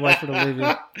your wife were to leave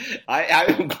you?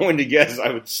 I'm going to guess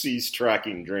I would cease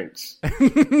tracking drinks. At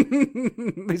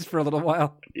least for a little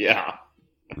while. Yeah.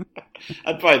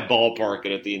 I'd probably ballpark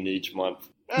it at the end of each month.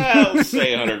 Let's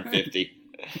say 150.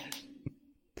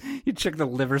 You check the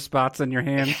liver spots on your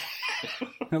hand.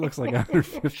 That looks like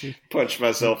 150. Punch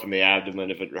myself in the abdomen.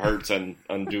 If it hurts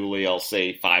unduly, I'll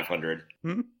say 500.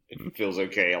 If it feels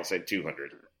okay, I'll say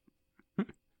 200.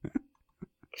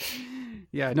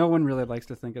 Yeah, no one really likes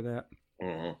to think of that.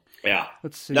 Mm-hmm. Yeah.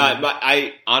 Let's see. No,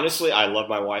 I honestly, I love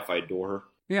my wife. I adore her.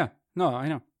 Yeah. No, I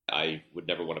know. I would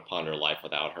never want to ponder life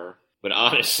without her. But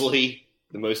honestly,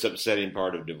 the most upsetting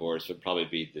part of divorce would probably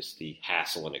be just the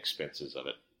hassle and expenses of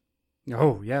it.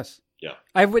 Oh, yes. Yeah.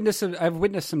 I've witnessed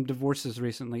some divorces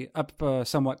recently, up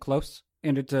somewhat close,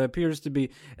 and it appears to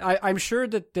be... I'm sure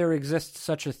that there exists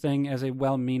such a thing as a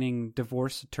well-meaning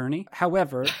divorce attorney.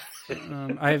 However,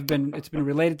 it's been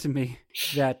related to me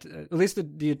that at least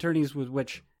the attorneys with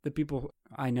which the people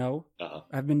I know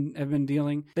have been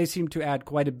dealing, they seem to add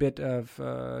quite a bit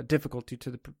of difficulty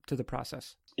to the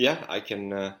process. Yeah, I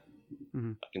can I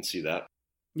can see that.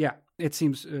 Yeah, it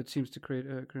seems to create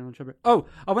a trouble. Oh,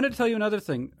 I wanted to tell you another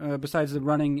thing besides the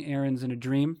running errands in a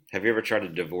dream. Have you ever tried to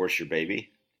divorce your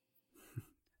baby?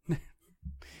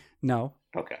 No.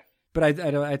 Okay. But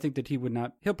I think that he would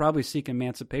not. He'll probably seek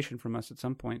emancipation from us at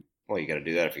some point. Well, you got to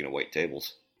do that if you're going to wait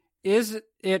tables. Is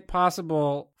it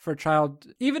possible for a child,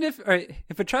 even if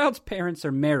a child's parents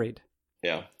are married?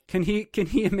 Yeah. Can he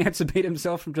emancipate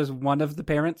himself from just one of the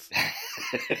parents?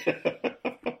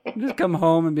 Just come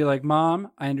home and be like,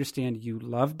 Mom, I understand you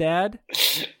love Dad,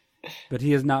 but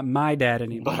he is not my dad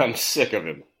anymore. But I'm sick of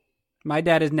him. My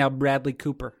dad is now Bradley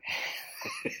Cooper.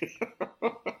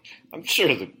 I'm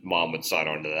sure the mom would sign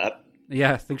on to that.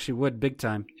 Yeah, I think she would, big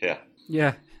time. Yeah.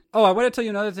 Yeah. Oh, I want to tell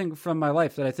you another thing from my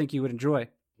life that I think you would enjoy,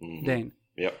 Dane.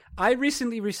 Yep. I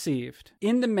recently received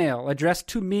in the mail, addressed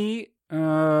to me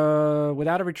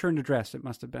without a returned address, it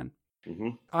must have been.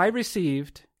 Mm-hmm. I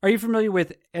received... Are you familiar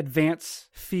with advance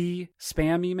fee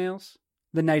spam emails?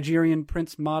 The Nigerian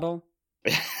Prince model?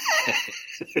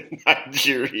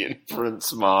 Nigerian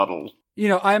Prince model. You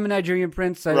know, I'm a Nigerian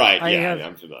prince. I'm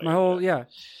familiar. My whole, yeah.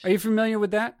 Are you familiar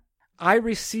with that? I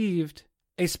received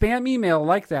a spam email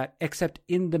like that, except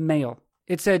in the mail.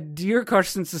 It said, Dear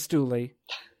Carson Sestouli,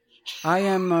 I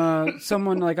am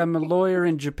I'm a lawyer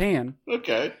in Japan.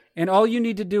 Okay. And all you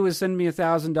need to do is send me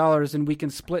 $1,000 and we can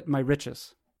split my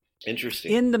riches.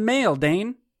 Interesting. In the mail,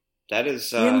 Dane. That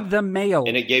is... in the mail.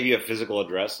 And it gave you a physical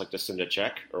address, like to send a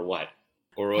check, or what?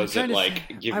 Or was it like,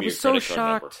 give me your credit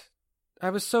card number? I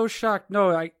was so shocked.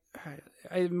 No, I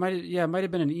might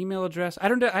have been an email address. I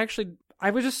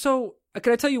was just so...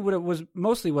 Can I tell you what it was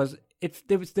mostly was?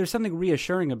 There's something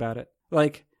reassuring about it.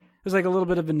 Like, it was like a little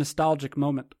bit of a nostalgic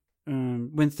moment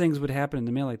when things would happen in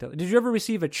the mail like that. Did you ever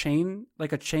receive a chain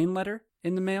letter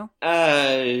in the mail?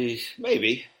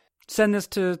 Maybe. Send this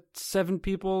to 7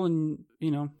 people and,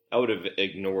 you know. I would have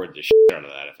ignored the shit out of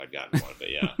that if I'd gotten one, but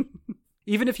yeah.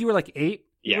 Even if you were like 8?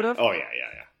 Yeah. You would have? Oh, yeah.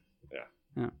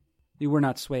 You were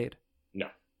not swayed. No.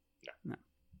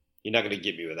 You're not going to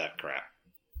get me with that crap.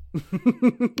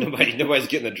 Nobody's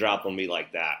getting the drop on me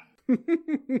like that.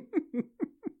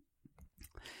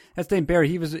 That's Dane Barry.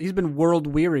 He's been world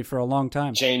weary for a long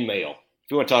time. Chainmail.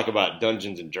 If you want to talk about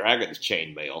Dungeons and Dragons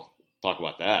chainmail, talk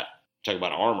about that. Talk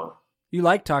about armor. You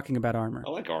like talking about armor. I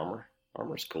like armor.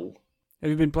 Armor's cool. Have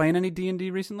you been playing any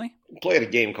D&D recently? I'm playing a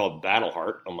game called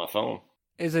Battleheart on my phone.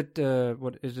 Is it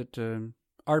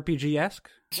RPG-esque?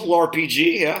 It's a little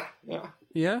RPG, yeah.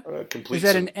 Yeah. Complete Is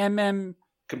that an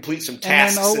complete some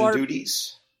tasks MMO and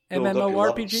duties. Build up your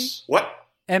MMORPG? levels. What?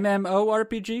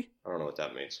 MMORPG? I don't know what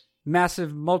that means.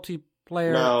 Massive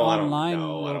multiplayer No, online?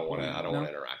 I don't want to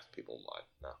interact with people online.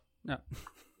 No.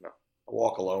 I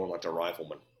walk alone like a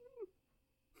rifleman.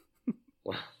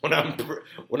 When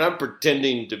I'm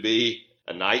pretending to be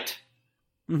a knight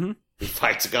who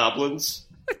fights goblins,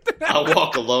 I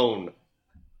walk alone.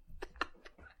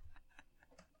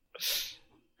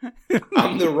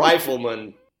 I'm the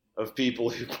rifleman of people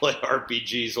who play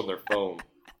RPGs on their phone.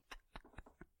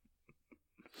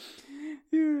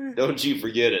 Don't you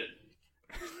forget it.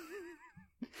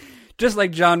 Just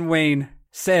like John Wayne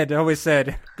always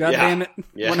said, God damn it,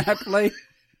 when I play...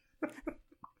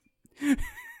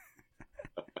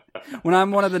 when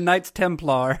I'm one of the Knights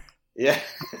Templar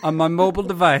on my mobile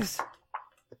device,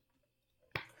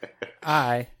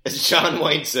 as John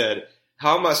Wayne said,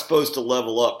 how am I supposed to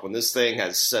level up when this thing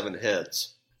has 7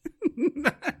 heads?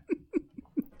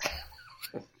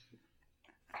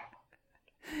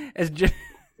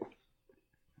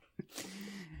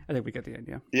 I think we got the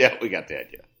idea. Yeah, we got the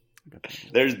idea.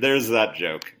 There's that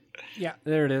joke. Yeah,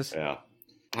 there it is. Yeah.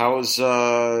 How's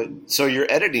so you're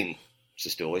editing,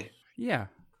 Sestouli? Yeah.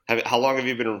 How long have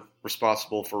you been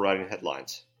responsible for writing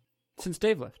headlines? Since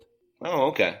Dave left. Oh,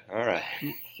 okay. All right.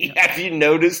 Yeah. Have you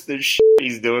noticed the shit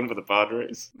he's doing for the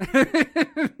Padres?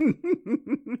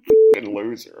 Fucking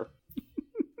loser.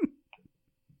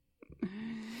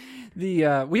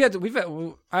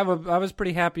 I was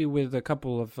pretty happy with a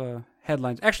couple of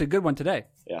headlines. Actually, a good one today.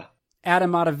 Yeah.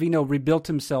 Adam Ottavino rebuilt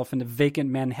himself in the vacant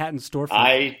Manhattan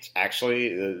storefront.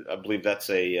 I believe that's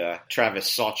a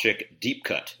Travis Sawchik deep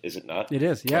cut, is it not? It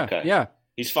is, yeah. Okay. Yeah.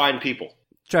 He's fine people.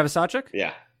 Travis Sawchik?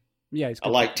 Yeah. Yeah, he's good.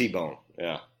 I like T-Bone,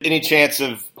 yeah. Any chance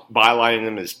of bylining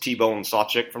him as T-Bone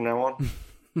Sawchik from now on?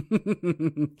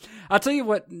 I'll tell you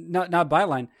what, not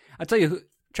byline. I'll tell you who,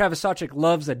 Travis Sawchik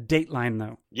loves a dateline,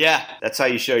 though. Yeah, that's how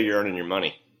you show you're earning your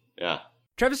money. Yeah.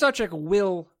 Travis Sawchik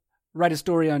will write a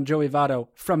story on Joey Votto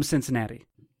from Cincinnati.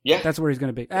 Yeah. That's where he's going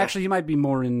to be. Actually, he might be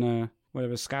more in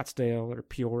Scottsdale or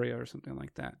Peoria or something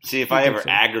like that. See, if I ever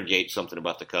aggregate something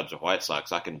about the Cubs or White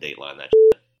Sox, I can dateline that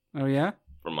shit. Oh, yeah?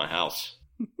 From my house.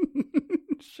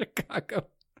 Chicago.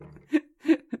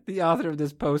 The author of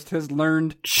this post has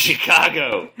learned.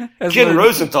 Chicago. Ken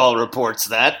Rosenthal reports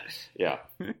that. Yeah.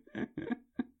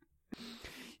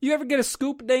 You ever get a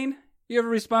scoop, Dane? You ever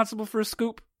responsible for a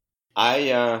scoop?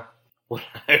 My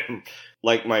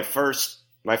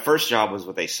first job was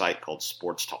with a site called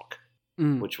Sports Talk,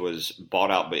 which was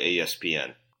bought out by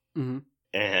ESPN. Mm-hmm.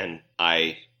 And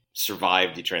I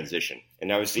survived the transition.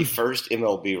 And I was the first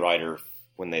MLB writer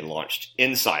when they launched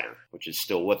Insider, which is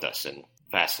still with us and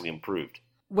vastly improved.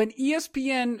 When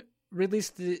ESPN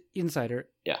released the Insider,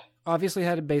 obviously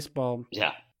had a baseball.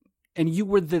 Yeah. And you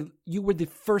were the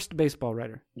first baseball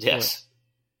writer. Yes.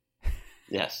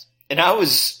 Yes. And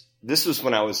this was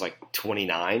when I was like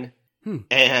 29.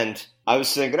 And I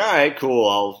was thinking, all right, cool,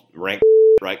 I'll write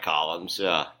columns.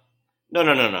 No.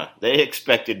 They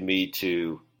expected me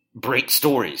to break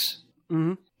stories.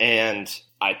 Mm-hmm. And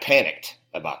I panicked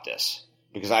about this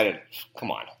because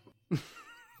come on.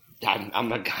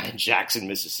 I'm a guy in Jackson,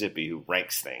 Mississippi who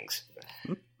ranks things.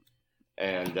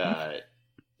 And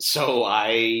so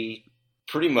I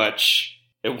pretty much,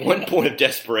 at one point of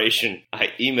desperation,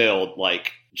 I emailed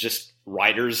just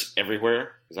writers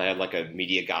everywhere because I had a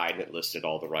media guide that listed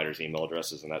all the writers' email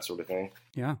addresses and that sort of thing.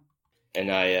 Yeah.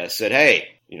 And I said,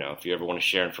 hey, if you ever want to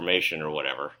share information or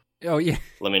whatever,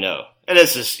 let me know. And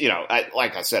this is,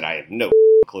 like I said, I had no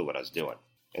clue what I was doing.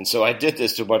 And so I did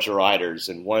this to a bunch of writers,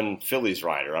 and one Phillies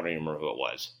writer, I don't even remember who it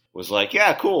was like,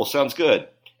 yeah, cool, sounds good.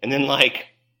 And then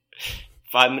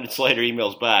 5 minutes later,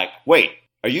 emails back, wait,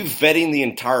 are you vetting the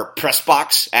entire press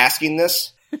box asking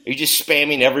this? Are you just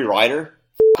spamming every writer?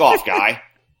 F*** off, guy.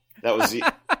 That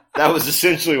was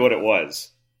essentially what it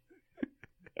was.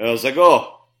 And I was like,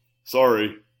 oh,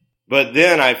 sorry. But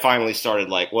then I finally started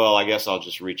well, I guess I'll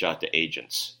just reach out to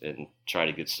agents and try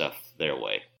to get stuff their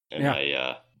way. And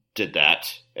I did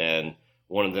that. And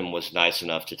one of them was nice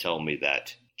enough to tell me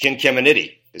that Ken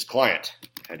Caminiti, his client,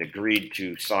 had agreed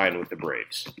to sign with the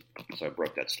Braves. So I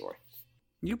broke that story.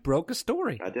 You broke a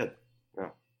story. I did. Yeah.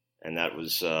 And that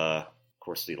was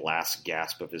course, the last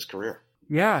gasp of his career.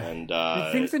 Yeah. And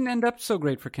things didn't end up so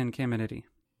great for Ken Caminiti.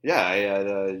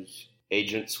 Yeah,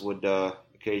 agents would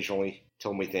occasionally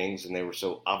tell me things, and they were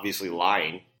so obviously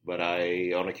lying, but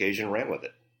I, on occasion, ran with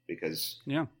it because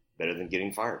better than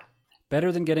getting fired.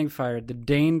 Better than getting fired. The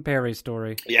Dane Perry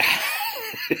story. Yeah.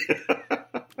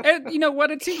 And you know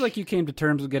what? It seems like you came to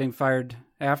terms with getting fired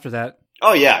after that.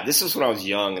 Oh, yeah. This is when I was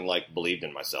young and, like, believed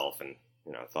in myself and,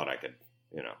 thought I could,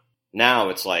 Now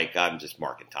it's like I'm just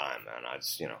marking time, man. I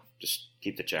just, just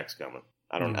keep the checks coming.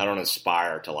 I don't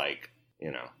aspire to, like,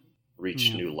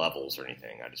 reach new levels or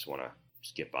anything. I just want to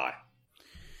just get by.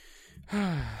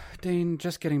 Dane,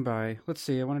 just getting by. Let's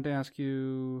see. I wanted to ask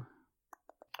you.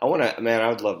 I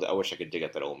would love to. I wish I could dig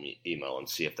up that old email and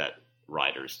see if that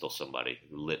writer is still somebody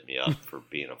who lit me up for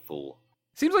being a fool.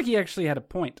 Seems like he actually had a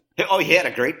point. Oh, he had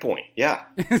a great point. Yeah.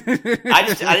 I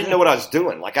didn't know what I was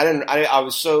doing. Like, I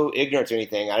was so ignorant to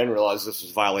anything. I didn't realize this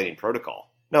was violating protocol.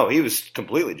 No, he was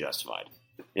completely justified.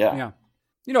 Yeah.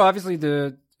 Yeah. Obviously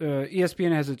the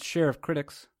ESPN has its share of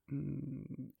critics.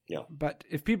 Yeah. But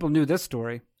if people knew this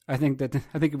story, I think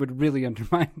it would really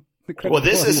undermine the critical. Well,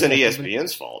 this isn't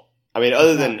ESPN's fault. I mean,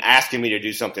 other than asking me to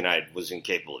do something I was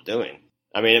incapable of doing.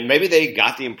 I mean, maybe they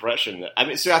got the impression that,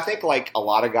 I think like a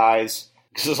lot of guys,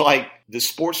 because like the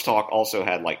sports talk also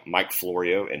had like Mike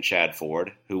Florio and Chad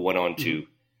Ford, who went on to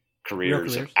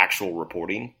careers of actual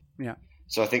reporting. Yeah.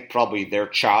 So I think probably their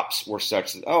chops were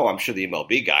such that, I'm sure the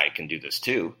MLB guy can do this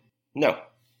too. No,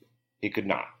 he could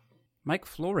not. Mike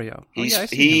Florio.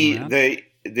 The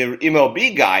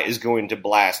MLB guy is going to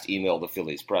blast email the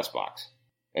Phillies press box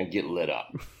and get lit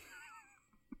up.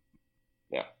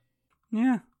 Yeah.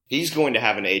 Yeah. He's going to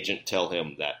have an agent tell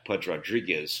him that Pudge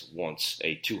Rodriguez wants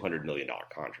a $200 million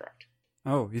contract.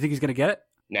 Oh, you think he's going to get it?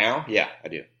 Now? Yeah, I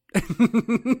do.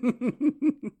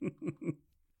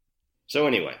 So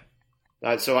anyway,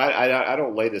 I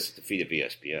don't lay this at the feet of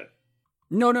ESPN.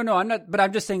 No, I'm not. But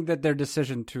I'm just saying that their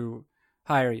decision to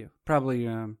hire you probably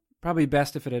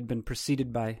best if it had been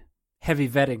preceded by heavy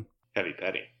vetting. Heavy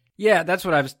vetting. Yeah, that's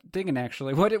what I was thinking,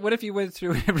 actually. What if you went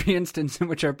through every instance in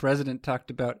which our president talked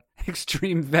about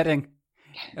extreme vetting?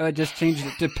 I just changed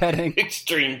it to petting.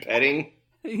 Extreme petting?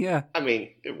 Yeah. I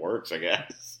mean, it works, I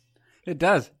guess. It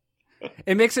does.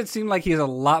 It makes it seem like he's a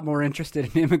lot more interested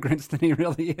in immigrants than he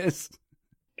really is.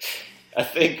 I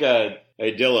think, hey,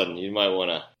 Dylan, you might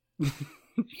want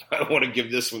to give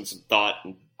this one some thought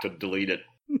and to delete it.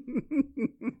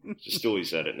 Stewie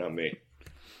said it, not me.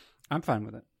 I'm fine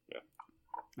with it.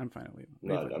 I'm fine with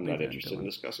it. I'm not interested in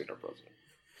discussing our president.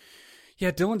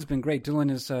 Yeah, Dylan's been great.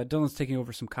 Dylan's taking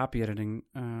over some copy editing.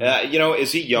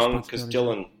 Is he young? Because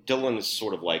Dylan is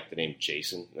sort of like the name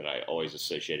Jason that I always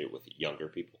associated with younger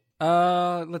people.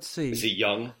 Let's see. Is he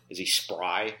young? Is he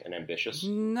spry and ambitious?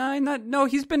 No.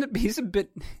 He's a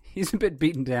bit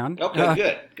beaten down.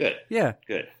 Okay, good. Yeah,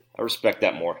 good. I respect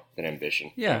that more than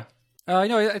ambition. Yeah.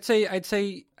 I'd say I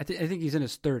think he's in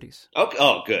his 30s. Okay.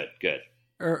 Oh, good.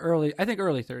 Early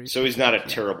 30s. So he's not a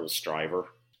terrible striver.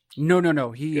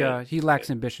 No. He lacks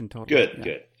ambition totally.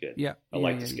 Good. Yeah. I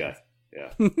like this guy.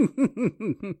 Yeah.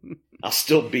 I'll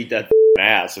still beat that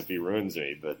ass if he ruins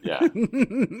me, but yeah.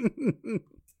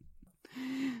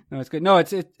 No, it's good. No,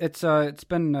 it's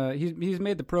been he's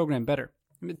made the program better.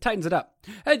 It tightens it up.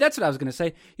 Hey, that's what I was going to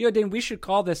say. Dane, we should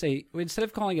call this instead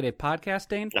of calling it a podcast,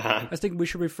 Dane, I was thinking we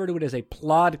should refer to it as a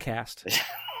plodcast.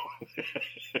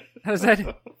 How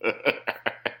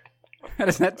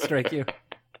does that strike you?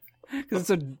 Because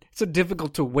it's so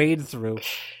difficult to wade through.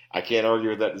 I can't argue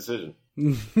with that decision.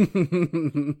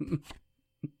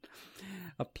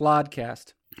 A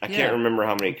plodcast. I can't remember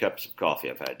how many cups of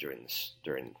coffee I've had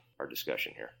during our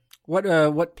discussion here.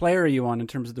 What player are you on in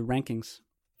terms of the rankings?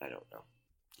 I don't know.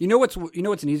 You know what's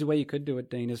an easy way you could do it,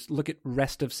 Dane, is look at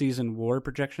rest of season WAR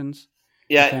projections.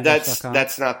 Yeah, that's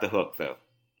not the hook though,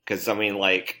 because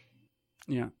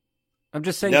yeah, I'm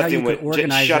just saying how you could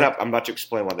organize. Shut up! I'm about to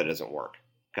explain why that doesn't work.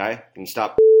 Okay, can you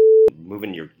stop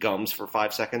moving your gums for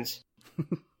 5 seconds?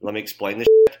 Let me explain this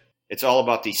shit. It's all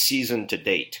about the season to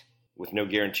date, with no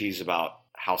guarantees about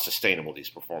how sustainable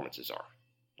these performances are.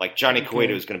 Like Johnny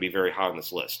Cueto is going to be very high on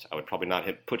this list. I would probably not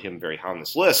put him very high on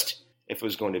this list if it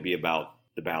was going to be about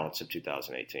the balance of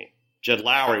 2018. Jed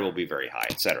Lowry will be very high,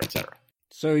 et cetera, et cetera.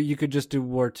 So you could just do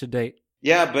WAR to date.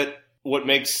 Yeah, but what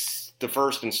makes the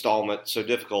first installment so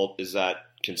difficult is that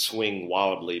can swing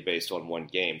wildly based on one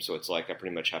game. So it's like I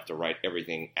pretty much have to write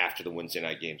everything after the Wednesday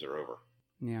night games are over.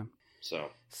 Yeah. So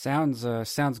sounds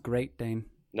great, Dane.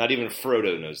 Not even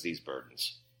Frodo knows these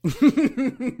burdens.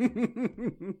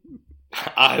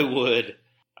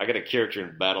 I got a character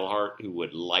in Battleheart who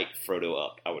would light Frodo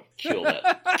up. I would kill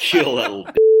that little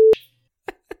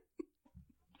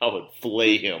I would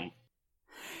flay him.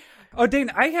 Oh,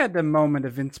 Dane, I had a moment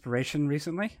of inspiration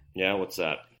recently. Yeah, what's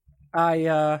that?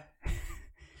 I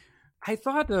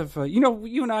thought of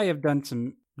you and I have done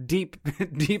some deep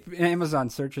Amazon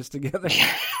searches together.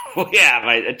 Well, yeah,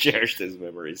 I cherish those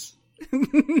memories.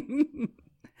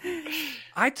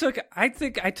 I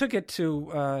think I took it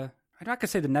to I'm not gonna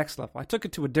say the next level. I took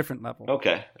it to a different level.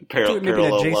 Okay, Maybe an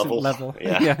parallel adjacent levels. level.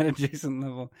 Yeah, an adjacent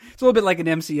level. It's a little bit like an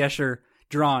MC Escher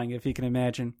drawing, if you can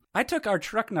imagine. I took our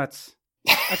truck nuts.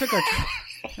 I took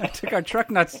our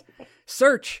truck nuts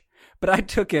search, but I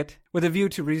took it with a view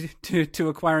to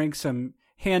acquiring some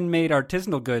handmade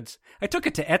artisanal goods. I took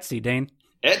it to Etsy, Dane.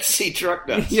 Etsy truck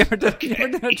nuts. You ever done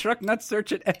a truck nut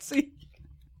search at Etsy?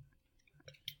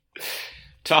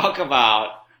 Talk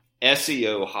about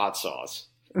SEO hot sauce.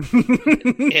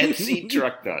 Etsy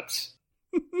truck nuts.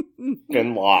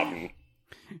 Bin Laden.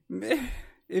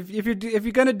 If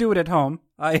you're gonna do it at home,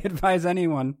 I advise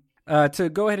anyone to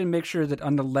go ahead and make sure that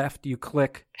on the left you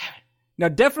click. Now,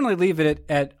 definitely leave it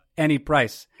at any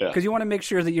price because you want to make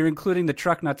sure that you're including the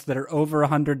truck nuts that are over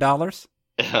 $100.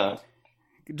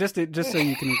 Just so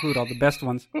you can include all the best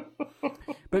ones.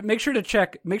 But make sure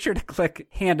to click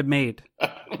handmade.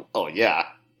 Oh yeah.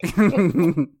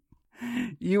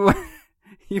 You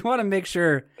want to make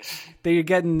sure that you're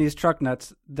getting these truck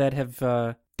nuts that have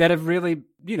really,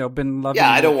 been loved.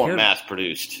 Yeah, I don't want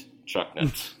mass-produced truck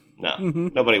nuts. No,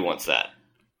 nobody wants that.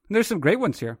 There's some great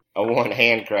ones here. I want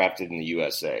handcrafted in the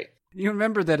USA. You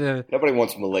remember that? Nobody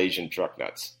wants Malaysian truck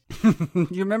nuts.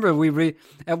 You remember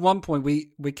at one point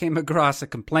we came across a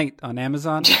complaint on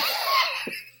Amazon.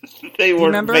 They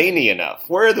weren't veiny enough.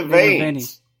 Where are the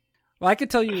veins? Well, I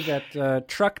could tell you that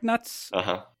Truck Nuts,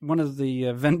 one of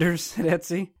the vendors at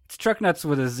Etsy, it's Truck Nuts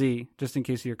with a Z, just in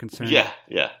case you're concerned. Yeah.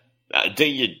 Do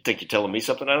you think you're telling me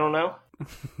something I don't know?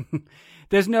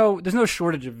 There's no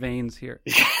shortage of veins here.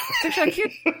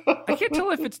 Actually, I can't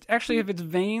tell if it's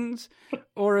veins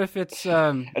or if it's.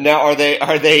 And now are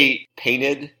they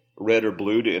painted red or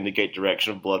blue to indicate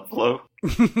direction of blood flow?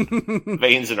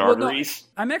 Veins and arteries.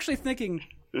 No, I'm actually thinking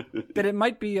that it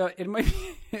might be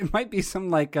some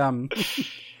like it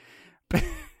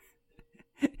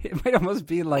might almost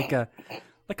be like a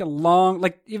long,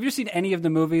 like, have you seen any of the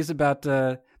movies about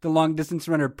the long distance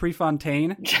runner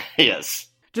Prefontaine? Yes.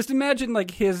 Just imagine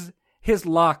like his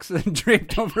locks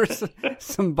draped over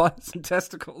some butts and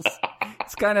testicles.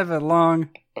 It's kind of a long.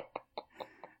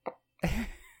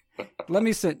 Let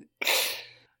me send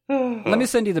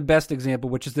you the best example,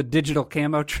 which is the digital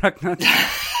camo truck nuts.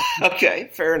 Okay,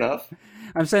 fair enough.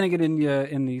 I'm sending it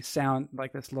in the sound,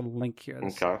 like this little link here.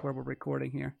 That's where we're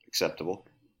recording here. Acceptable.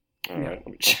 All right.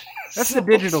 That's the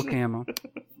digital camo.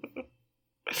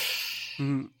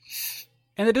 Mm-hmm.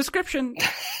 And the description.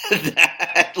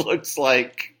 That looks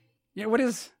like. Yeah, what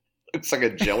is? Looks like a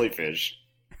jellyfish.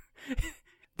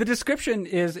 The description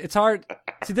is, it's hard.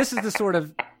 See, this is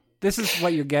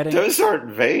what you're getting. Those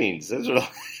aren't veins.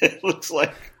 It looks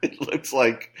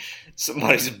like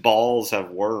somebody's balls have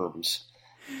worms.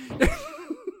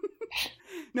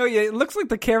 No, yeah, it looks like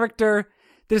the character.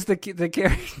 There's the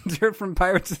character from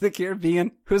Pirates of the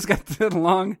Caribbean who's got the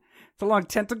long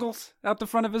tentacles out the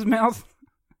front of his mouth.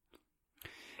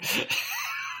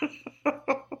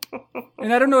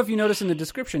 And I don't know if you notice in the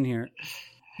description here.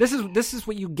 This is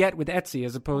what you get with Etsy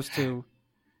as opposed to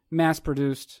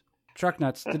mass-produced truck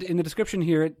nuts. In the description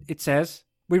here, it says,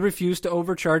 "We refuse to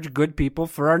overcharge good people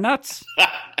for our nuts."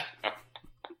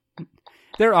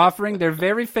 They're offering their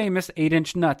very famous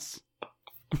 8-inch nuts.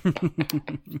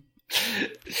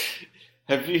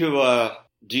 Have you?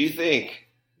 Do you think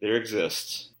there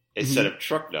exists a set of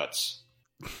truck nuts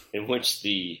in which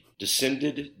the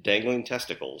descended dangling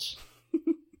testicles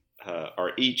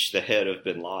are each the head of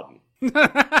Bin Laden?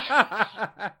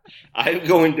 I'm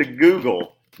going to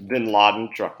Google Bin Laden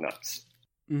truck nuts,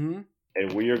 and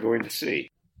we are going to see.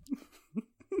 I'm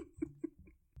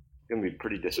going to be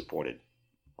pretty disappointed.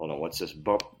 Hold on, what's this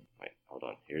bump? Wait, hold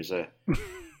on. Here's a.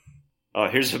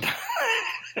 I've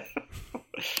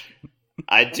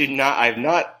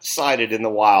not cited in the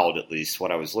wild, at least,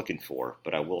 what I was looking for,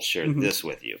 but I will share this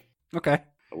with you. Okay.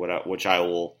 Which I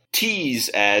will tease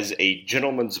as a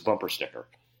gentleman's bumper sticker.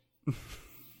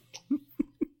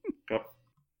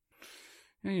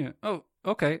 Yeah. Oh,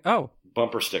 okay. Oh.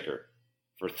 Bumper sticker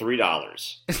for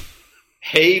 $3.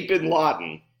 Hey, Bin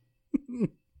Laden.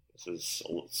 This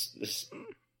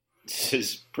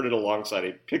is printed alongside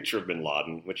a picture of Bin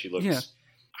Laden, which he looks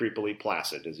creepily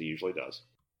placid, as he usually does.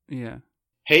 Yeah.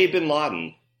 Hey, Bin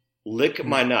Laden, lick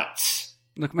my nuts.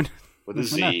 Lick my with a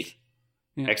Z.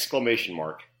 Yeah. Exclamation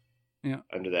mark. Yeah.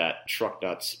 Under that,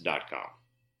 trucknuts.com.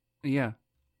 Yeah.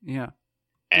 Yeah.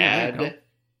 Add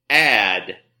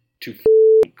add to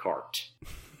cart.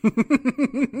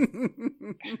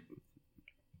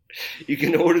 You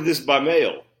can order this by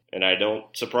mail. And I don't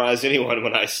surprise anyone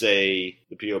when I say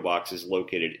the P.O. Box is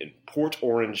located in Port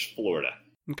Orange, Florida.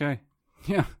 Okay.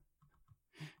 Yeah.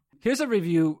 Here's a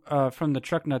review from the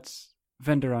Truck Nuts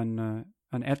vendor on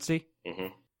Etsy.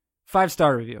 Mm-hmm.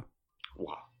 5-star review.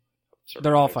 Wow.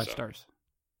 They're all 5 stars.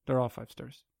 They're all 5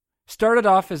 stars. Started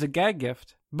off as a gag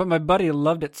gift, but my buddy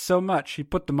loved it so much he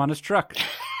put them on his truck.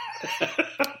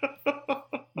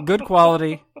 Good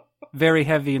quality, very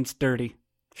heavy and sturdy.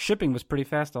 Shipping was pretty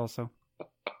fast also.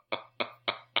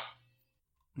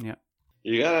 Yeah.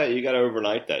 You gotta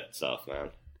overnight that stuff, man.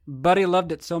 Buddy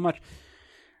loved it so much.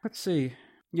 Let's see.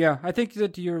 Yeah, I think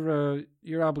that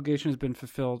your obligation has been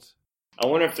fulfilled. I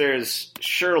wonder if there's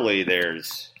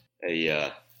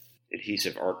a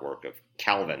adhesive artwork of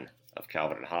Calvin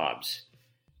and Hobbes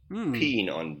peeing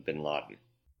on Bin Laden.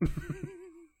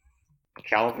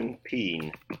 Calvin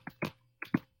peeing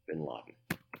Bin Laden.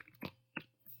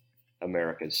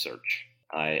 America's search.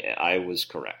 I was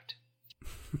correct.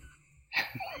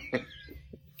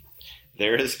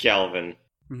 There is Calvin.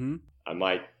 Mm-hmm. I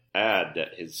might add that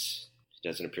he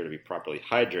doesn't appear to be properly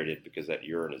hydrated because that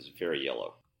urine is very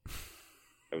yellow.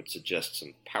 I would suggest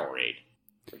some Powerade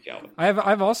for Calvin.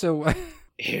 I've also hold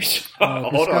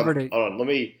on. Let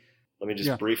me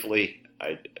just briefly.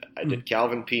 I did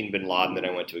Calvin peeing Bin Laden, then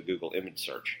I went to a Google image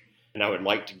search, and I would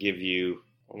like to give you.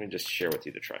 Let me just share with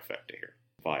you the trifecta here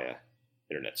via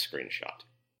internet screenshot.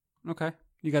 Okay,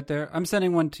 you got there. I'm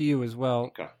sending one to you as well.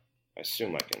 Okay. I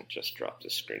assume I can just drop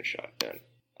this screenshot then.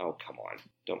 Oh, come on.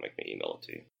 Don't make me email it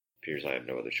to you. Appears I have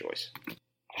no other choice.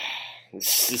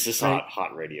 This is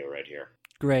hot radio right here.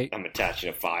 Great. I'm attaching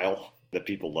a file. The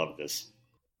people love this.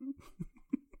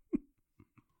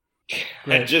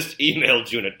 I just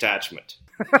emailed you an attachment.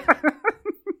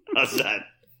 How's that?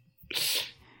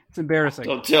 It's embarrassing.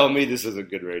 Don't tell me this is a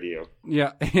good radio.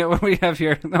 Yeah. What do we have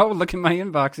here? Oh, look at my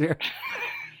inbox here.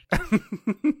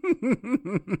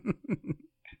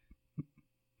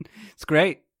 It's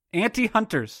great.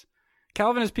 Anti-hunters.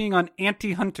 Calvin is peeing on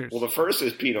anti-hunters. Well, the first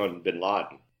is peeing on Bin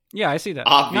Laden. Yeah, I see that.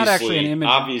 Obviously, not actually an image.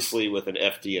 Obviously, with an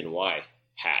FDNY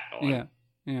hat on.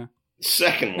 Yeah. The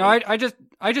second one. No,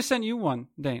 I just sent you one,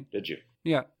 Dane. Did you?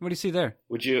 Yeah. What do you see there?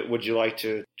 Would you like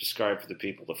to describe for the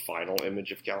people the final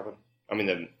image of Calvin? I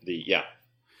mean yeah.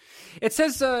 It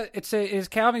says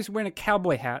Calvin's wearing a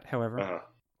cowboy hat. However,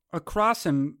 across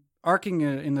him, arcing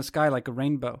in the sky like a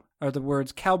rainbow, are the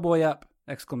words "Cowboy up!"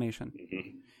 exclamation.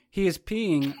 Mm-hmm. He is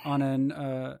peeing on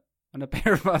a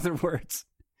pair of other words.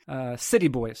 City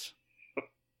boys.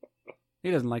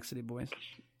 He doesn't like city boys.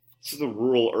 This is the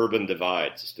rural-urban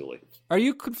divide, Stuli. Are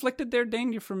you conflicted there,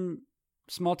 Dane? You're from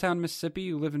small-town Mississippi.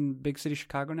 You live in big city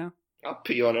Chicago now? I'll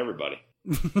pee on everybody.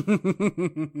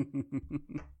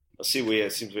 Let's see.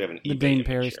 It seems we have an the eBay Dane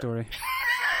Perry here. story.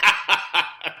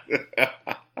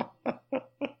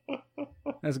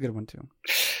 That's a good one, too.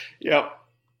 Yep.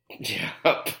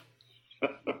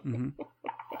 Mm-hmm.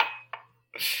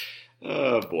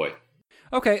 Oh, boy.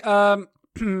 Okay,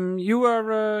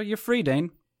 you're free,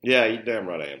 Dane. Yeah, you're damn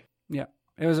right I am. Yeah,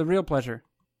 it was a real pleasure.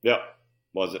 Yep.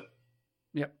 Was it?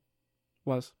 Yep.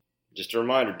 Was. Just a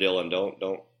reminder, Dylan,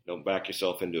 don't back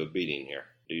yourself into a beating here.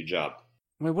 Do your job.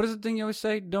 Wait, what is the thing you always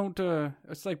say? Don't,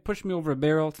 it's like push me over a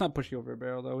barrel. It's not push you over a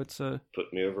barrel, though. It's,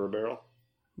 Put me over a barrel?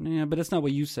 Yeah, but that's not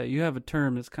what you say. You have a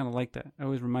term that's kind of like that. It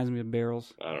always reminds me of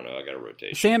barrels. I don't know. I got a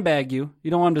rotation. Sandbag you.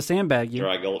 You don't want him to sandbag you.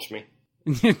 Dry gulch me?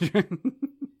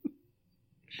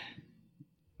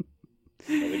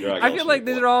 I feel like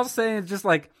they're all saying just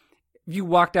like if you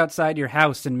walked outside your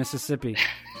house in Mississippi.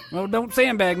 Well, don't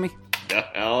sandbag me.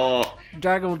 Oh.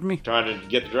 Dry gulch me. Trying to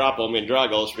get the drop on me and dry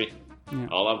gulch me. Yeah.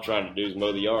 All I'm trying to do is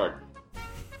mow the yard.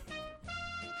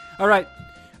 All right.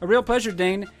 A real pleasure,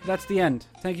 Dane. That's the end.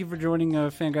 Thank you for joining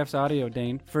Fangraphs Audio,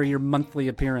 Dane, for your monthly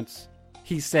appearance.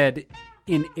 He said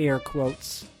in air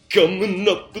quotes. Coming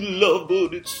up with love,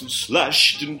 but it's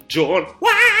slashed and torn.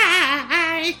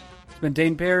 Why? It's been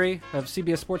Dane Perry of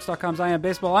CBSSports.com's I Am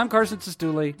Baseball. I'm Carson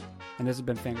Sestouli, and this has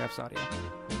been Fangraphs Audio.